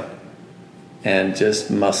Mexico and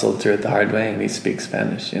just muscled through it the hard way, and he speaks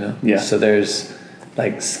Spanish, Yeah. So there's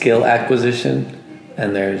like skill acquisition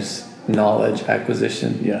and there's knowledge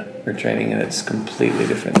acquisition or training, and it's completely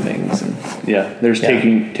different things. And there's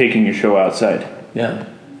taking your show outside. Yeah.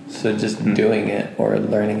 So just doing it or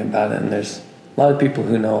learning about it, and there's a lot of people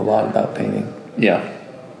who know a lot about painting. Yeah.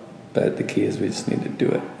 But the key is we just need to do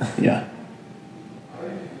it. Yeah.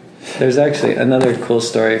 There's actually another cool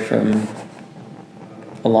story from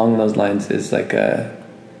along those lines is like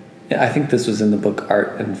I think this was in the book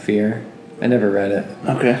Art and Fear. I never read it.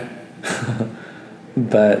 Okay.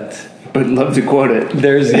 But love to quote it.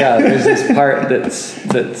 There's this part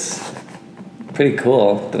that's pretty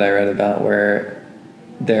cool that I read about where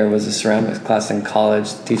there was a ceramics class in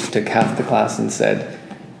college. The teacher took half the class and said,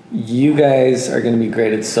 you guys are going to be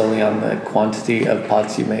graded solely on the quantity of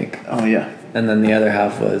pots you make. Oh, yeah. And then the other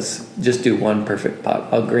half was, just do one perfect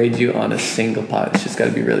pot. I'll grade you on a single pot. It's just got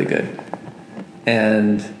to be really good.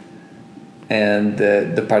 And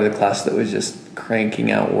the part of the class that was just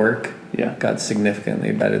cranking out work got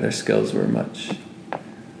significantly better. Their skills were much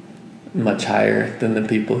higher than the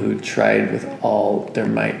people who tried with all their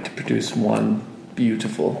might to produce one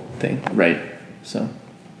beautiful thing. Right. So...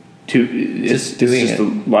 It's just a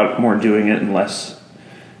lot more doing it and less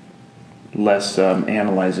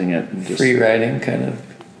analyzing it. And just, free writing, kind of.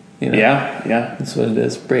 Yeah. That's what it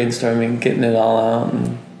is. Brainstorming, getting it all out,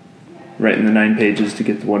 and writing the 9 pages to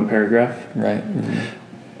get the one paragraph. Right.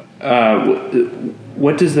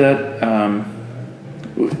 What does that?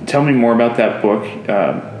 Tell me more about that book.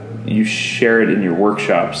 You share it in your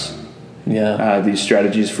workshops. Yeah. These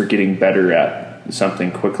strategies for getting better at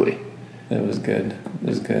something quickly. It was good.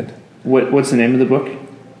 What's the name of the book?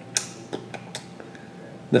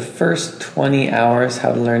 The First 20 Hours,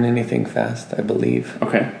 How to Learn Anything Fast, I believe.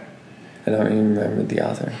 Okay. I don't even remember the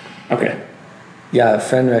author. Okay. Yeah, a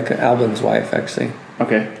friend, Albin's wife, actually.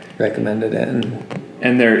 Okay. Recommended it.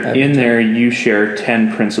 And there you share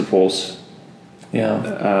 10 principles.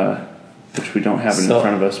 Yeah. Which we don't have in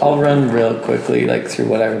front of us. I'll run real quickly, through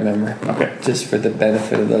what I remember. Okay. Just for the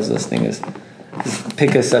benefit of those listening is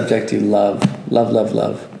pick a subject you love.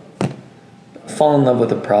 Love. Fall in love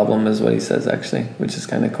with a problem is what he says, actually, which is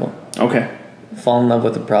kind of cool. Okay. Fall in love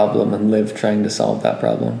with a problem and live trying to solve that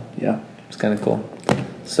problem. Yeah. It's kind of cool.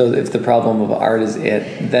 So if the problem of art is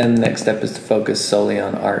it, then next step is to focus solely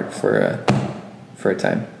on art for a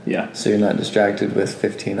time. Yeah. So you're not distracted with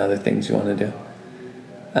 15 other things you want to do.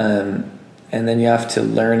 And then you have to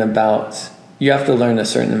learn a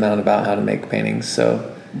certain amount about how to make paintings.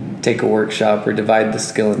 So take a workshop or divide the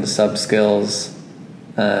skill into sub-skills.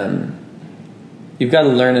 You've got to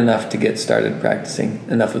learn enough to get started practicing,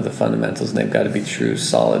 enough of the fundamentals, and they've got to be true,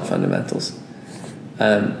 solid fundamentals.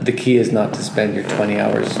 The key is not to spend your 20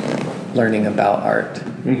 hours learning about art,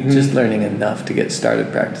 just learning enough to get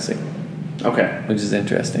started practicing, Okay. which is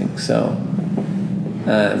interesting. So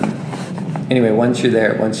anyway, once you're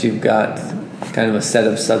there, once you've got kind of a set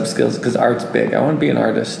of sub skills, because art's big. I want to be an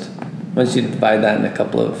artist. Once you divide that in a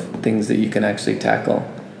couple of things that you can actually tackle,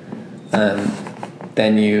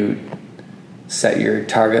 then you set your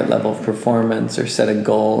target level of performance or set a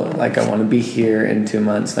goal. Like, I want to be here in 2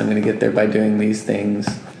 months, and I'm going to get there by doing these things.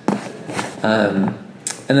 And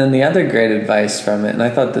then the other great advice from it, and I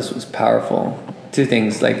thought this was powerful, 2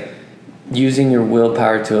 things, like using your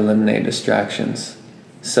willpower to eliminate distractions.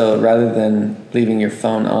 So rather than leaving your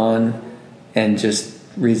phone on and just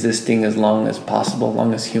resisting as long as possible,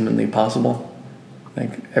 long as humanly possible,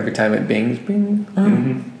 like every time it bings, bing,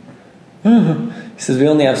 he says we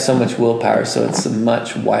only have so much willpower, so it's a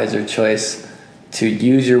much wiser choice to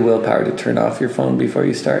use your willpower to turn off your phone before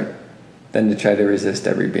you start than to try to resist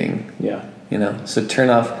every bing. Yeah. You know, so turn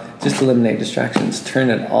off, just eliminate distractions, turn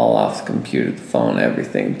it all off, the computer, the phone,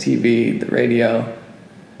 everything, TV, the radio,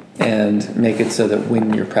 and make it so that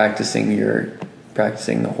when you're practicing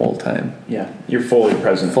the whole time. Yeah. You're fully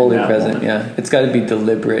present. Fully in that present, moment. yeah. It's got to be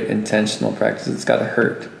deliberate, intentional practice. It's got to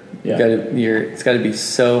hurt. Yeah. It's got to be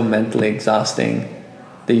so mentally exhausting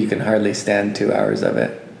that you can hardly stand 2 hours of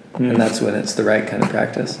it. And that's when it's the right kind of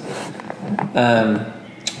practice.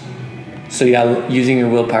 So yeah, using your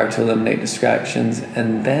willpower to eliminate distractions,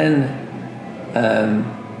 and then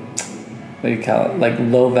what do you call it? Like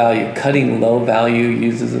cutting low value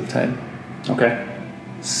uses of time. Okay.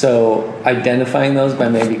 So identifying those by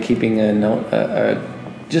maybe keeping a note,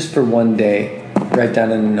 just for one day, write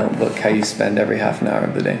down in a notebook how you spend every half an hour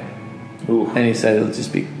of the day. Ooh. And he said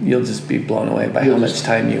you'll just be blown away by how much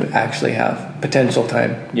time you actually have, potential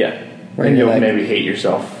time. Yeah. Where And you're you'll like, maybe hate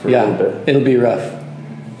yourself for a little bit. it'll be rough.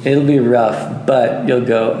 It'll be rough, but you'll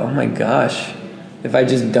go, oh my gosh, if I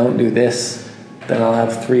just don't do this, then I'll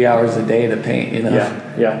have 3 hours a day to paint, you know?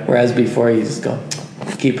 Yeah. Whereas before you just go,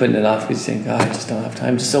 keep putting it off because you think, oh, I just don't have time.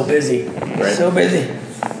 I'm just so busy. Right. So busy.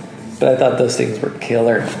 But I thought those things were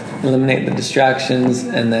killer. Eliminate the distractions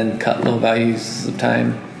and then cut low values of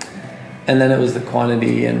time. And then it was the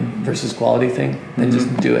quantity and versus quality thing. And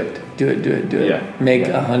just do it. Do it. Yeah. Make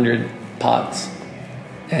 100 pots.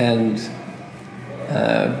 And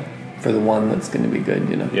for the one that's going to be good,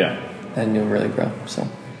 you know. Yeah. And you'll really grow. So,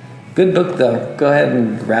 good book though. Go ahead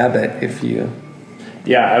and grab it if you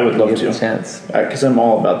Yeah, I would love get to. the chance. Because I'm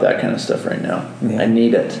all about that kind of stuff right now. Yeah. I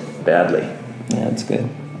need it badly. Yeah, it's good.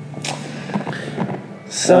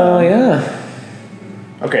 So yeah.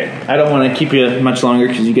 Okay, I don't want to keep you much longer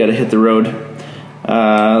because you got to hit the road.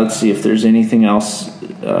 Let's see if there's anything else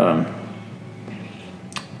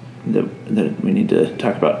that we need to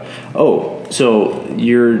talk about. Oh, so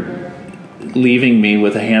you're leaving me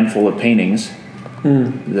with a handful of paintings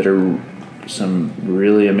that are some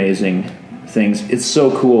really amazing things. It's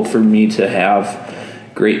so cool for me to have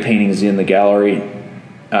great paintings in the gallery.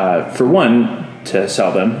 For one, to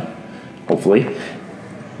sell them, hopefully.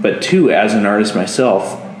 But 2, as an artist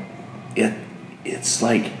myself, it's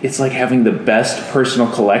like having the best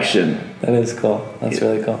personal collection. That is cool. That's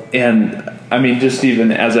really cool. And I mean, just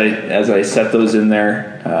even as I set those in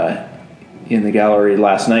there in the gallery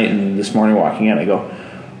last night and this morning walking in, I go,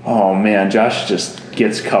 oh man, Josh just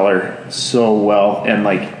gets color so well, and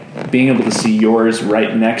like being able to see yours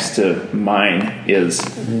right next to mine is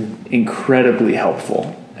incredibly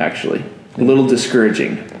helpful. Actually, a little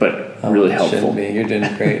discouraging, but really helpful. Shouldn't be. You're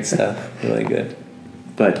doing great stuff. Really good.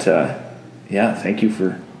 But yeah, thank you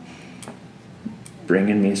for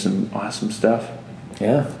bringing me some awesome stuff.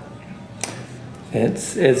 Yeah.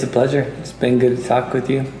 It's a pleasure. It's been good to talk with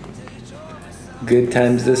you. Good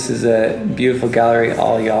times. This is a beautiful gallery.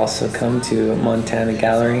 All y'all also come to Montana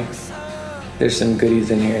Gallery. There's some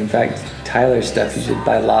goodies in here. In fact, Tyler stuff. You should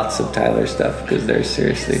buy lots of Tyler stuff because there's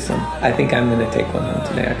seriously some. I think I'm going to take one home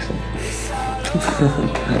today, actually.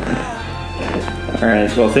 All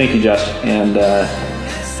right. Well, thank you, Josh, and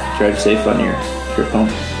drive safe on your trip home.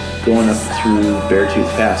 Going up through Beartooth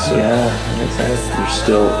Pass. So Yeah, I'm excited. there's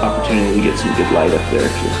still opportunity to get some good light up there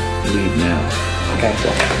if you leave now. Okay,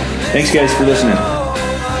 cool. Thanks, guys, for listening.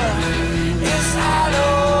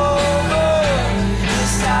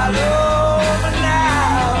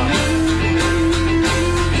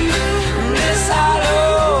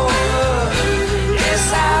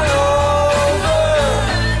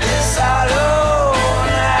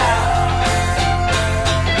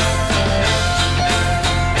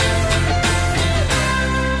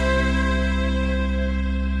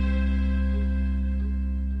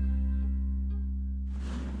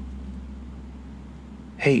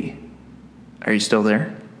 Hey, are you still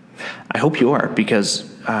there? I hope you are, because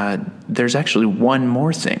there's actually one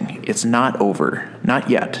more thing. It's not over. Not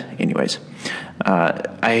yet, anyways.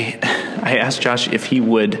 I asked Josh if he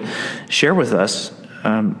would share with us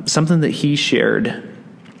something that he shared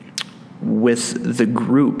with the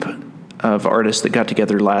group of artists that got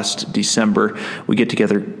together last December. We get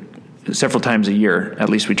together several times a year, at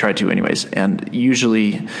least we try to anyways, and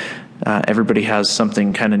usually everybody has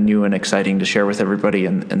something kind of new and exciting to share with everybody,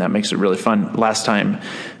 and that makes it really fun. Last time,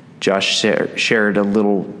 Josh shared a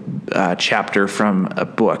little chapter from a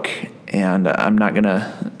book, and I'm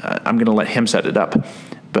gonna let him set it up,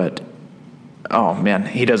 but oh man,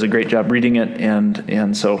 he does a great job reading it,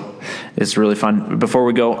 and so it's really fun. Before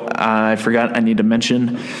we go, I forgot I need to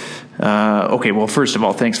mention. Okay, well, first of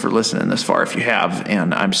all, thanks for listening this far if you have,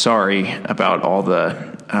 and I'm sorry about all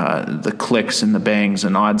the clicks and the bangs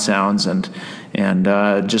and odd sounds and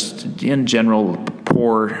just in general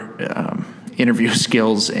poor interview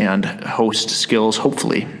skills and host skills.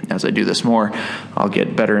 Hopefully, as I do this more, I'll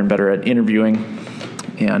get better and better at interviewing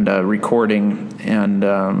and recording. And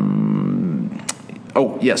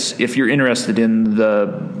oh yes, if you're interested in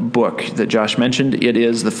the book that Josh mentioned, it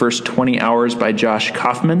is The First 20 Hours by Josh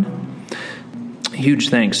Kaufman. Huge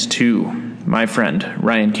thanks to my friend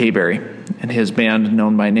Ryan Kayberry and his band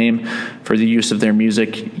Known by Name for the use of their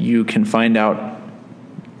music. You can find out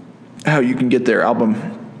how you can get their album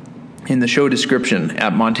in the show description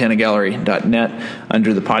at montanagallery.net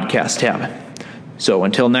under the podcast tab. So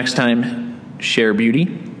until next time, share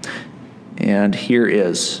beauty. And here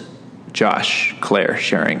is Josh Clare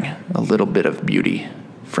sharing a little bit of beauty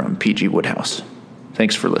from P.G. Wodehouse.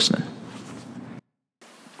 Thanks for listening.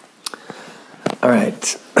 All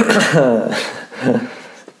right.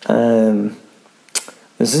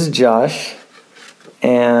 This is Josh,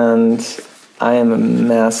 and I am a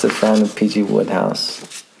massive fan of P.G.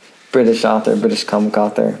 Wodehouse, British author, British comic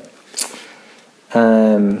author.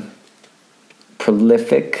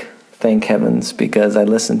 Prolific, thank heavens, because I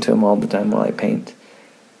listen to him all the time while I paint.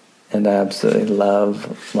 And I absolutely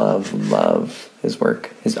love, love, love his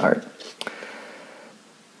work, his art.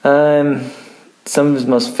 Some of his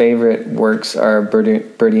most favorite works are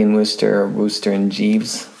Bertie and Wooster, or Wooster and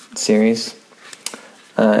Jeeves series.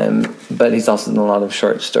 But he's also done a lot of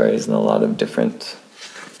short stories and a lot of different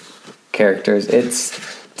characters. It's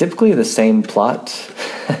typically the same plot.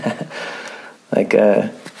 Like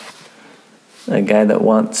a guy that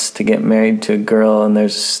wants to get married to a girl, and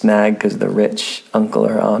there's a snag because the rich uncle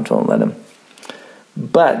or aunt won't let him.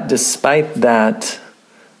 But despite that,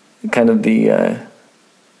 kind of the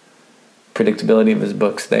predictability of his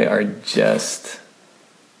books, they are just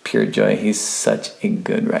pure joy. He's such a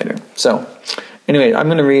good writer. So anyway, I'm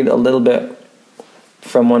going to read a little bit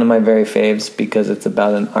from one of my very faves because it's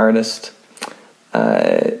about an artist.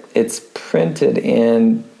 It's printed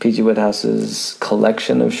in P.G. Wodehouse's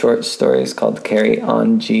collection of short stories called Carry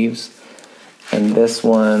On Jeeves. And this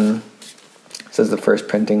one says the first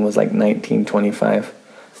printing was like 1925.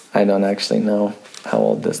 I don't actually know how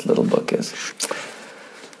old this little book is.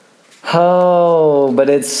 Oh, but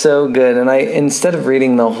it's so good. And instead of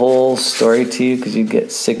reading the whole story to you, because you'd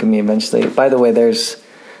get sick of me eventually. By the way, there's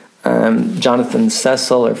Jonathan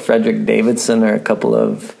Cecil or Frederick Davidson are a couple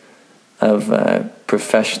of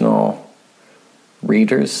professional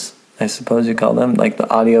readers, I suppose you call them, like the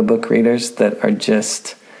audiobook readers that are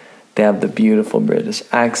just, they have the beautiful British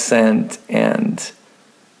accent and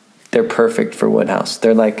they're perfect for Wodehouse.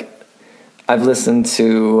 They're like, I've listened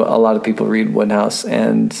to a lot of people read Wodehouse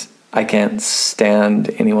and I can't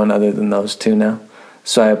stand anyone other than those two now.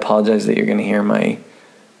 So I apologize that you're going to hear my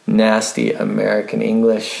nasty American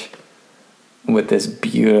English with this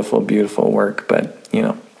beautiful, beautiful work. But, you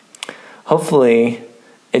know, hopefully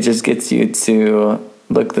it just gets you to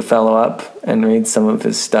look the fellow up and read some of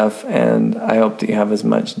his stuff. And I hope that you have as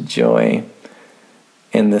much joy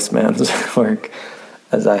in this man's work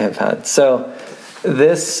as I have had. So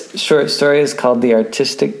this short story is called The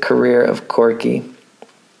Artistic Career of Corky.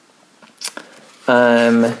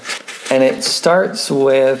 And it starts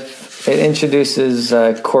with, it introduces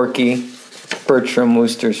Corky, Bertram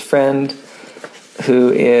Wooster's friend,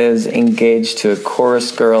 who is engaged to a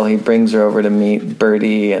chorus girl. He brings her over to meet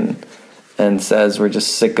Bertie and says, we're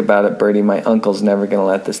just sick about it, Bertie. My uncle's never going to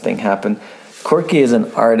let this thing happen. Corky is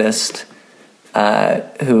an artist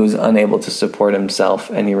who's unable to support himself,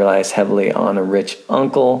 and he relies heavily on a rich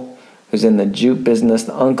uncle who's in the jute business.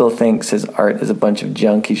 The uncle thinks his art is a bunch of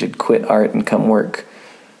junk. He should quit art and come work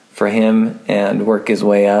for him and work his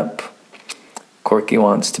way up. Corky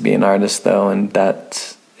wants to be an artist, though, and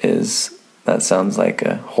that sounds like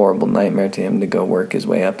a horrible nightmare to him, to go work his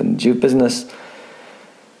way up in the jute business.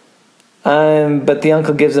 But the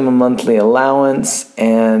uncle gives him a monthly allowance,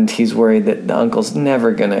 and he's worried that the uncle's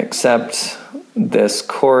never going to accept this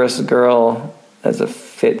chorus girl as a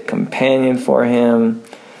fit companion for him.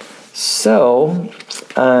 So,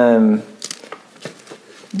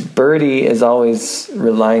 Bertie is always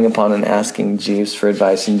relying upon and asking Jeeves for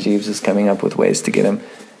advice, and Jeeves is coming up with ways to get him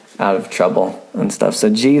out of trouble and stuff. So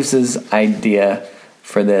Jeeves's idea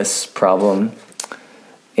for this problem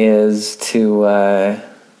is to...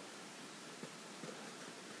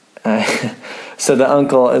 so the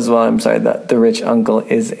uncle as well, the rich uncle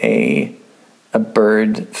is a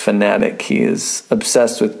bird fanatic. He is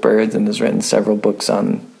obsessed with birds and has written several books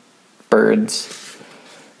on birds.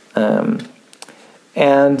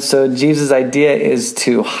 And so Jeeves's idea is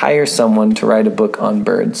to hire someone to write a book on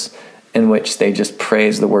birds in which they just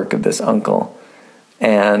praise the work of this uncle,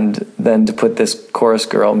 and then to put this chorus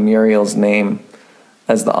girl, Muriel's name,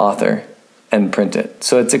 as the author and print it.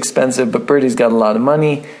 So it's expensive, but Bertie's got a lot of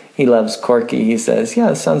money. He loves Corky. He says,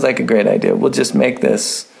 yeah, it sounds like a great idea. We'll just make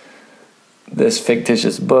this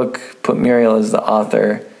fictitious book, put Muriel as the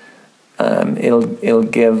author. It'll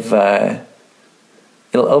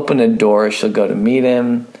open a door. She'll go to meet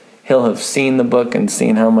him. He'll have seen the book and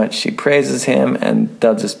seen how much she praises him, and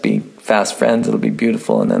they'll just be fast friends. It'll be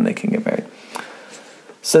beautiful, and then they can get married.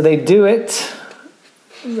 So they do it.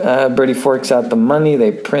 Bertie forks out the money.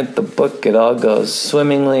 They print the book. It all goes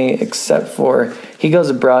swimmingly, except for he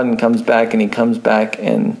goes abroad and comes back, and he comes back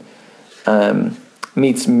and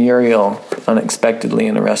meets Muriel unexpectedly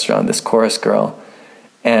in a restaurant, this chorus girl.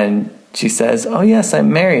 And she says, oh, yes,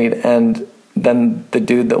 I'm married. And then the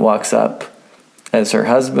dude that walks up as her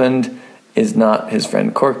husband is not his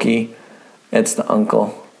friend Corky. It's the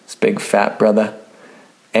uncle, his big fat brother.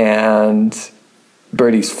 And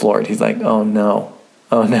Bertie's floored. He's like, oh no.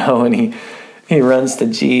 And he runs to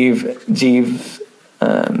Jeeves.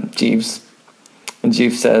 And Jeeves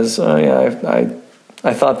says, oh yeah,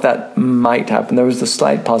 I thought that might happen. There was the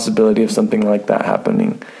slight possibility of something like that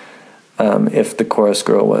happening if the chorus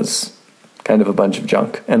girl was kind of a bunch of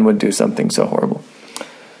junk and would do something so horrible.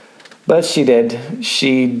 But she did.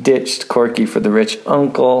 She ditched Corky for the rich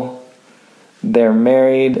uncle. They're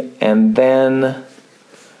married, and then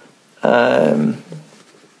let's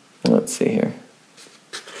see here.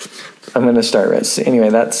 I'm going to start right. Anyway,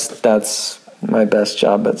 that's my best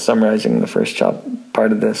job at summarizing the first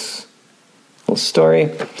part of this little story,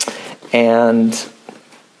 and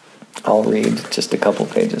I'll read just a couple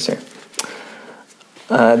pages here.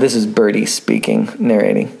 This is Bertie speaking,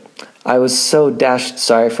 narrating. I was so dashed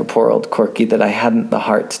sorry for poor old Corky that I hadn't the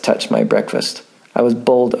heart to touch my breakfast. I was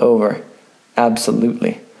bowled over.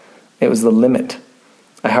 Absolutely. It was the limit.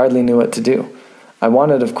 I hardly knew what to do. I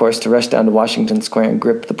wanted, of course, to rush down to Washington Square and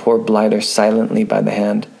grip the poor blighter silently by the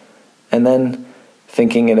hand. And then,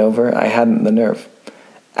 thinking it over, I hadn't the nerve.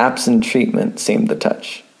 Absent treatment seemed the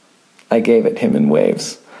touch. I gave it him in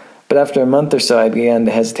waves. But after a month or so, I began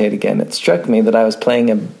to hesitate again. It struck me that I was playing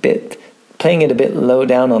it a bit low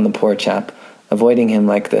down on the poor chap, avoiding him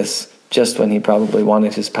like this, just when he probably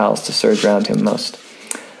wanted his pals to surge round him most.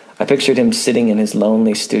 I pictured him sitting in his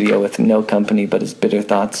lonely studio with no company but his bitter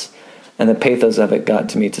thoughts, and the pathos of it got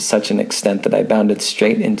to me to such an extent that I bounded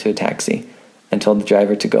straight into a taxi and told the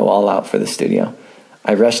driver to go all out for the studio.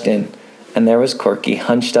 I rushed in, and there was Corky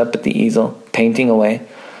hunched up at the easel, painting away,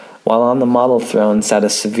 while on the model throne sat a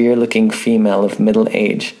severe-looking female of middle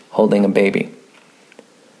age, holding a baby.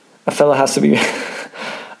 A fellow has to be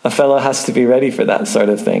ready for that sort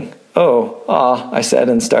of thing. I said,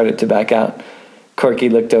 and started to back out. Corky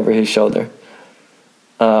looked over his shoulder.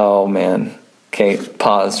 Oh, man. Okay,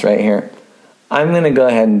 pause right here. I'm going to go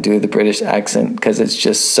ahead and do the British accent because it's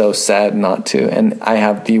just so sad not to, and I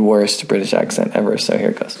have the worst British accent ever, so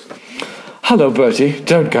here it goes. Hello, Bertie.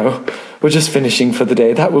 Don't go. We're just finishing for the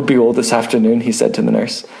day. That will be all this afternoon, he said to the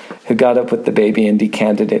nurse, who got up with the baby and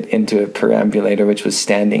decanted it into a perambulator which was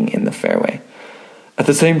standing in the fairway. At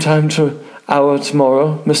the same time tomorrow,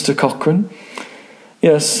 Mr. Cochrane?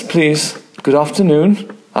 Yes, please. Good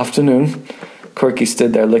afternoon. Afternoon. Corky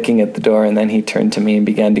stood there looking at the door, and then he turned to me and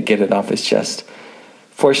began to get it off his chest.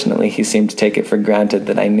 Fortunately, he seemed to take it for granted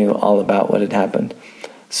that I knew all about what had happened,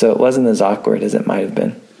 so it wasn't as awkward as it might have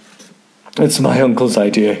been. It's my uncle's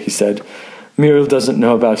idea, he said. Muriel doesn't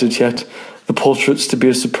know about it yet. The portrait's to be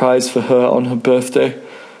a surprise for her on her birthday.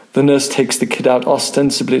 The nurse takes the kid out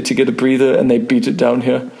ostensibly to get a breather, and they beat it down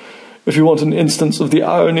here. If you want an instance of the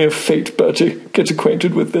irony of fate, Bertie, get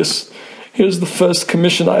acquainted with this. Here's the first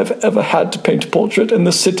commission I have ever had to paint a portrait, and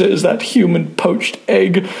the sitter is that human poached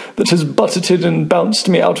egg that has butted and bounced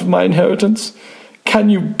me out of my inheritance. Can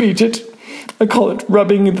you beat it? I call it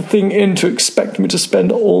rubbing the thing in to expect me to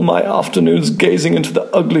spend all my afternoons gazing into the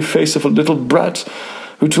ugly face of a little brat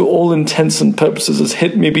who to all intents and purposes has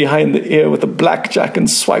hit me behind the ear with a blackjack and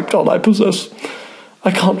swiped all I possess.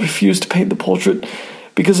 I can't refuse to paint the portrait,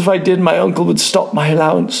 because if I did, my uncle would stop my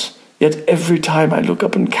allowance. Yet every time I look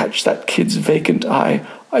up and catch that kid's vacant eye,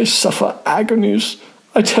 I suffer agonies.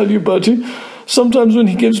 I tell you, Bertie, sometimes when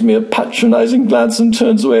he gives me a patronizing glance and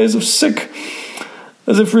turns away as if sick,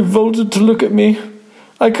 as if revolted to look at me,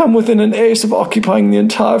 I come within an ace of occupying the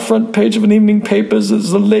entire front page of an evening paper as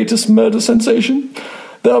the latest murder sensation.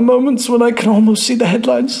 There are moments when I can almost see the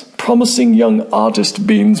headlines. Promising young artist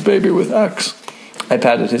beans baby with axe. I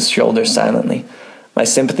patted his shoulder silently. My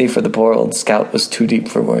sympathy for the poor old scout was too deep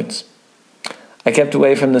for words. I kept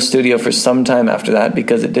away from the studio for some time after that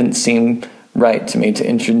because it didn't seem right to me to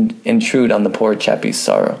intrude on the poor chappie's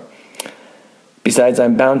sorrow. Besides,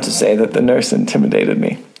 I'm bound to say that the nurse intimidated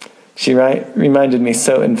me. She reminded me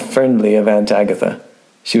so infernally of Aunt Agatha.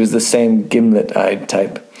 She was the same gimlet-eyed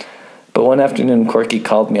type. But one afternoon, Corky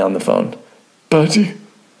called me on the phone. Bertie?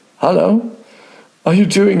 Hello? Are you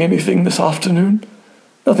doing anything this afternoon?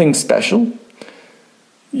 Nothing special.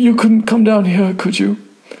 You couldn't come down here, could you?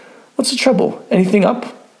 What's the trouble? Anything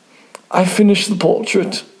up? I finished the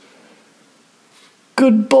portrait.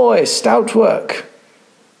 Good boy, stout work.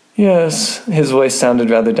 Yes, his voice sounded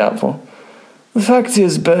rather doubtful. The fact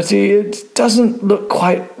is, Bertie, it doesn't look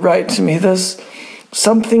quite right to me. There's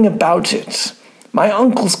something about it. My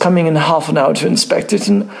uncle's coming in half an hour to inspect it,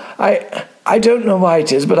 and I don't know why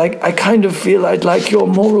it is, but I kind of feel I'd like your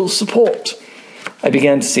moral support. I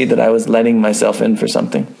began to see that I was letting myself in for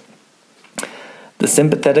something. The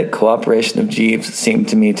sympathetic cooperation of Jeeves seemed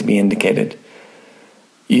to me to be indicated.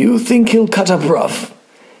 You think he'll cut up rough?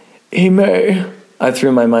 He may. I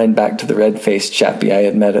threw my mind back to the red-faced chappie I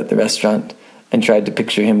had met at the restaurant and tried to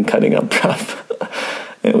picture him cutting up rough.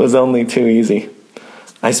 It was only too easy.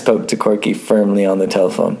 I spoke to Corky firmly on the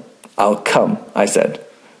telephone. I'll come, I said.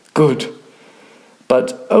 Good.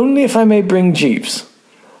 But only if I may bring Jeeves.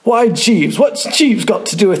 Why Jeeves? What's Jeeves got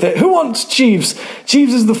to do with it? Who wants Jeeves?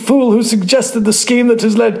 Jeeves is the fool who suggested the scheme that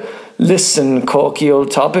has led... Listen, Corky, old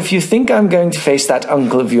top, if you think I'm going to face that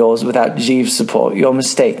uncle of yours without Jeeves' support, you're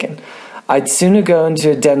mistaken. I'd sooner go into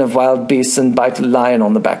a den of wild beasts and bite a lion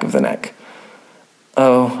on the back of the neck.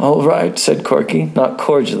 Oh, all right, said Corky, not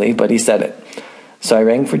cordially, but he said it. So I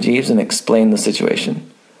rang for Jeeves and explained the situation.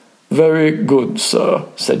 Very good, sir,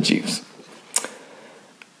 said Jeeves.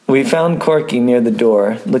 We found Corky near the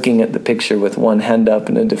door, looking at the picture with one hand up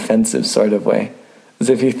in a defensive sort of way, as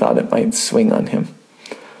if he thought it might swing on him.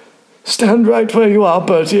 Stand right where you are,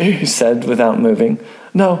 Bertie, he said, without moving.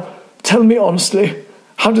 Now, tell me honestly,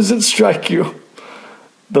 how does it strike you?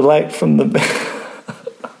 The light from the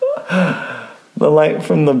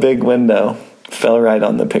big window fell right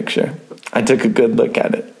on the picture. I took a good look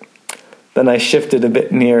at it. Then I shifted a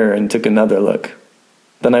bit nearer and took another look.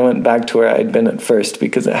 Then I went back to where I had been at first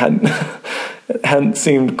because it hadn't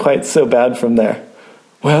seemed quite so bad from there.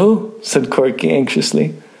 Well, said Corky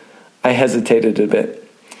anxiously. I hesitated a bit.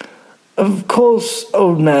 Of course,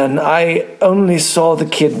 old man, I only saw the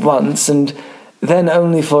kid once, and then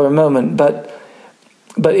only for a moment, but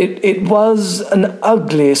it was an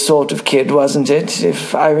ugly sort of kid, wasn't it,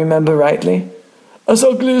 if I remember rightly? As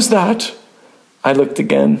ugly as that? I looked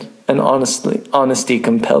again, and honesty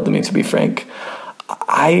compelled me to be frank.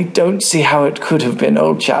 I don't see how it could have been,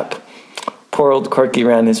 old chap. Poor old Corky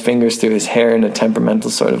ran his fingers through his hair in a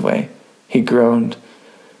temperamental sort of way. He groaned.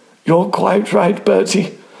 You're quite right,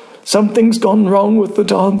 Bertie. Something's gone wrong with the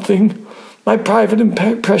darn thing. My private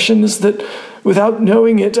impression is that, without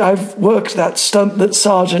knowing it, I've worked that stunt that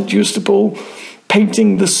Sargent used to pull,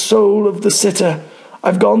 painting the soul of the sitter.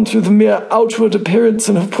 I've gone through the mere outward appearance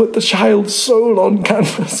and have put the child's soul on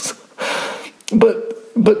canvas.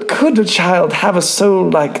 But could a child have a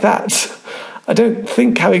soul like that? I don't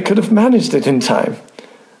think how he could have managed it in time.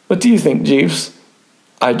 What do you think, Jeeves?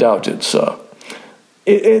 I doubt it, sir.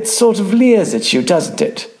 It sort of leers at you, doesn't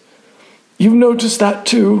it? You've noticed that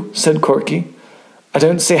too, said Corky. I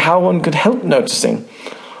don't see how one could help noticing.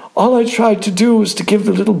 All I tried to do was to give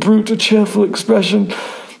the little brute a cheerful expression,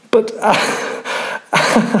 but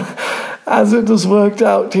as it has worked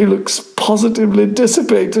out, he looks positively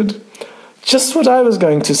dissipated. Just what I was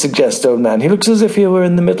going to suggest, old man. He looks as if he were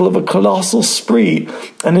in the middle of a colossal spree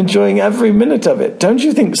and enjoying every minute of it. Don't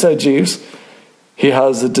you think so, Jeeves? He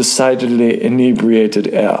has a decidedly inebriated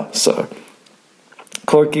air, sir.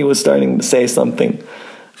 Corky was starting to say something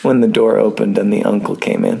when the door opened and the uncle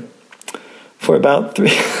came in. For about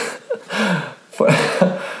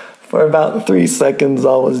 3 seconds,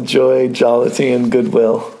 all was joy, jollity, and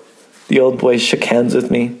goodwill. The old boy shook hands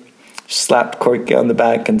with me, slapped Corky on the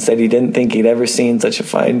back, and said he didn't think he'd ever seen such a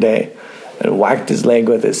fine day, and whacked his leg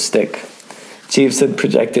with his stick. Jeeves had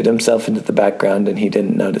projected himself into the background, and he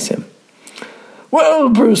didn't notice him. "Well,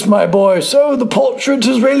 Bruce, my boy, so the portrait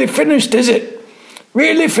is really finished, is it?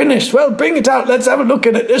 Really finished? Well, bring it out. Let's have a look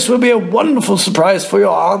at it. This will be a wonderful surprise for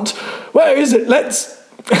your aunt. Where is it? Let's..."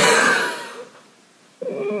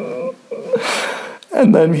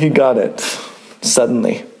 And then he got it,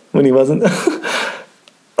 suddenly, when he wasn't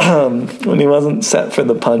when he wasn't set for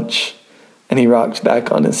the punch, and he rocked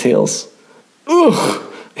back on his heels. "Ugh!"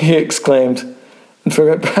 he exclaimed, and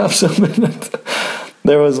for perhaps a minute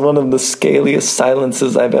there was one of the scaliest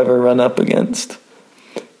silences I've ever run up against.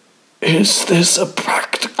 "Is this a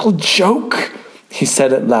practical joke?" he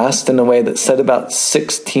said at last, in a way that set about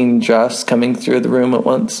 16 drafts coming through the room at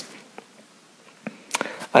once.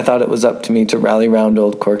 I thought it was up to me to rally round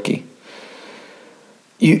old Corky.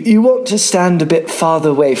 You want to stand a bit farther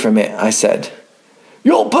away from it," I said.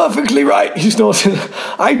 "You're perfectly right," he snorted.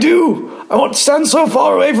 "I do. I want to stand so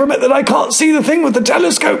far away from it that I can't see the thing with the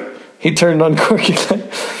telescope." He turned on Corky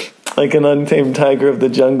like an untamed tiger of the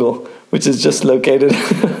jungle, which has just located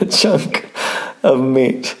a chunk of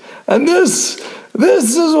meat. "And this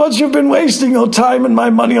is what you've been wasting your time and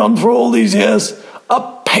my money on for all these years. A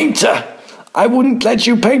painter. I wouldn't let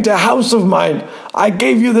you paint a house of mine. I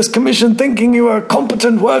gave you this commission thinking you were a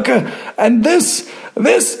competent worker, and this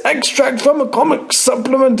extract from a comic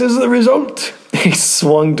supplement is the result." He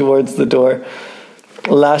swung towards the door,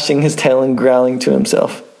 lashing his tail and growling to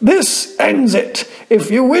himself. "This ends it.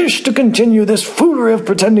 If you wish to continue this foolery of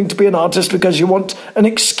pretending to be an artist because you want an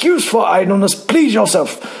excuse for idleness, please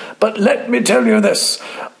yourself. But let me tell you this.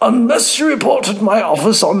 Unless you report at my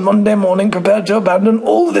office on Monday morning prepared to abandon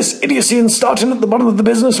all this idiocy and start in at the bottom of the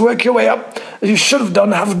business, work your way up, as you should have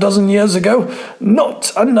done half a dozen years ago,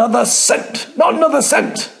 not another cent. Not another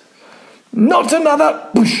cent. Not another..."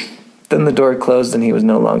 Whoosh. Then the door closed and he was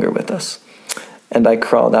no longer with us, and I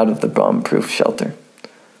crawled out of the bomb-proof shelter.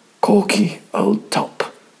 "Corky, old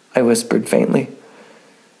top," I whispered faintly.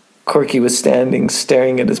 Corky was standing,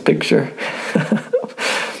 staring at his picture.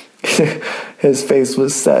 His face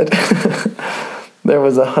was set. There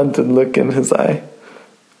was a hunted look in his eye.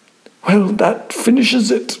 "Well, that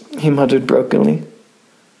finishes it," he muttered brokenly.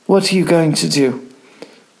 "What are you going to do?"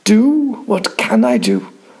 "Do? What can I do?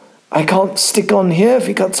 I can't stick on here if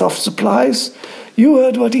he cuts off supplies. You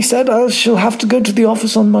heard what he said. I shall have to go to the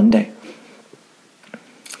office on Monday."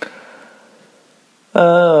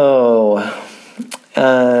 Oh,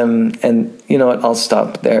 and you know what? I'll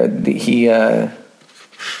stop there.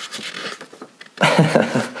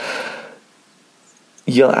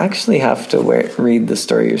 You'll actually have to read the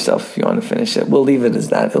story yourself if you want to finish it. We'll leave it as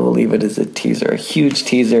that. We'll leave it as a teaser, a huge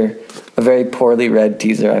teaser, a very poorly read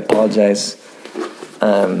teaser. I apologize.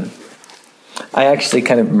 I actually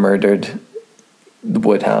kind of murdered the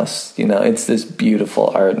Woodhouse. You know, it's this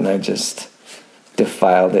beautiful art, and I just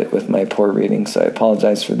defiled it with my poor reading, so I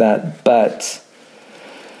apologize for that. But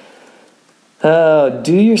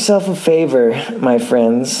do yourself a favor, my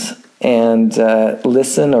friends, and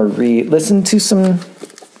listen to some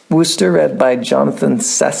Worcester read by Jonathan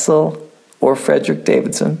Cecil or Frederick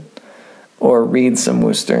Davidson, or read some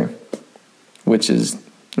Worcester, which is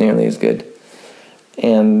nearly as good.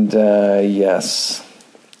 And yes,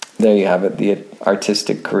 there you have it, The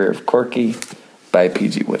Artistic Career of Corky by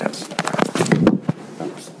P.G. Woodhouse.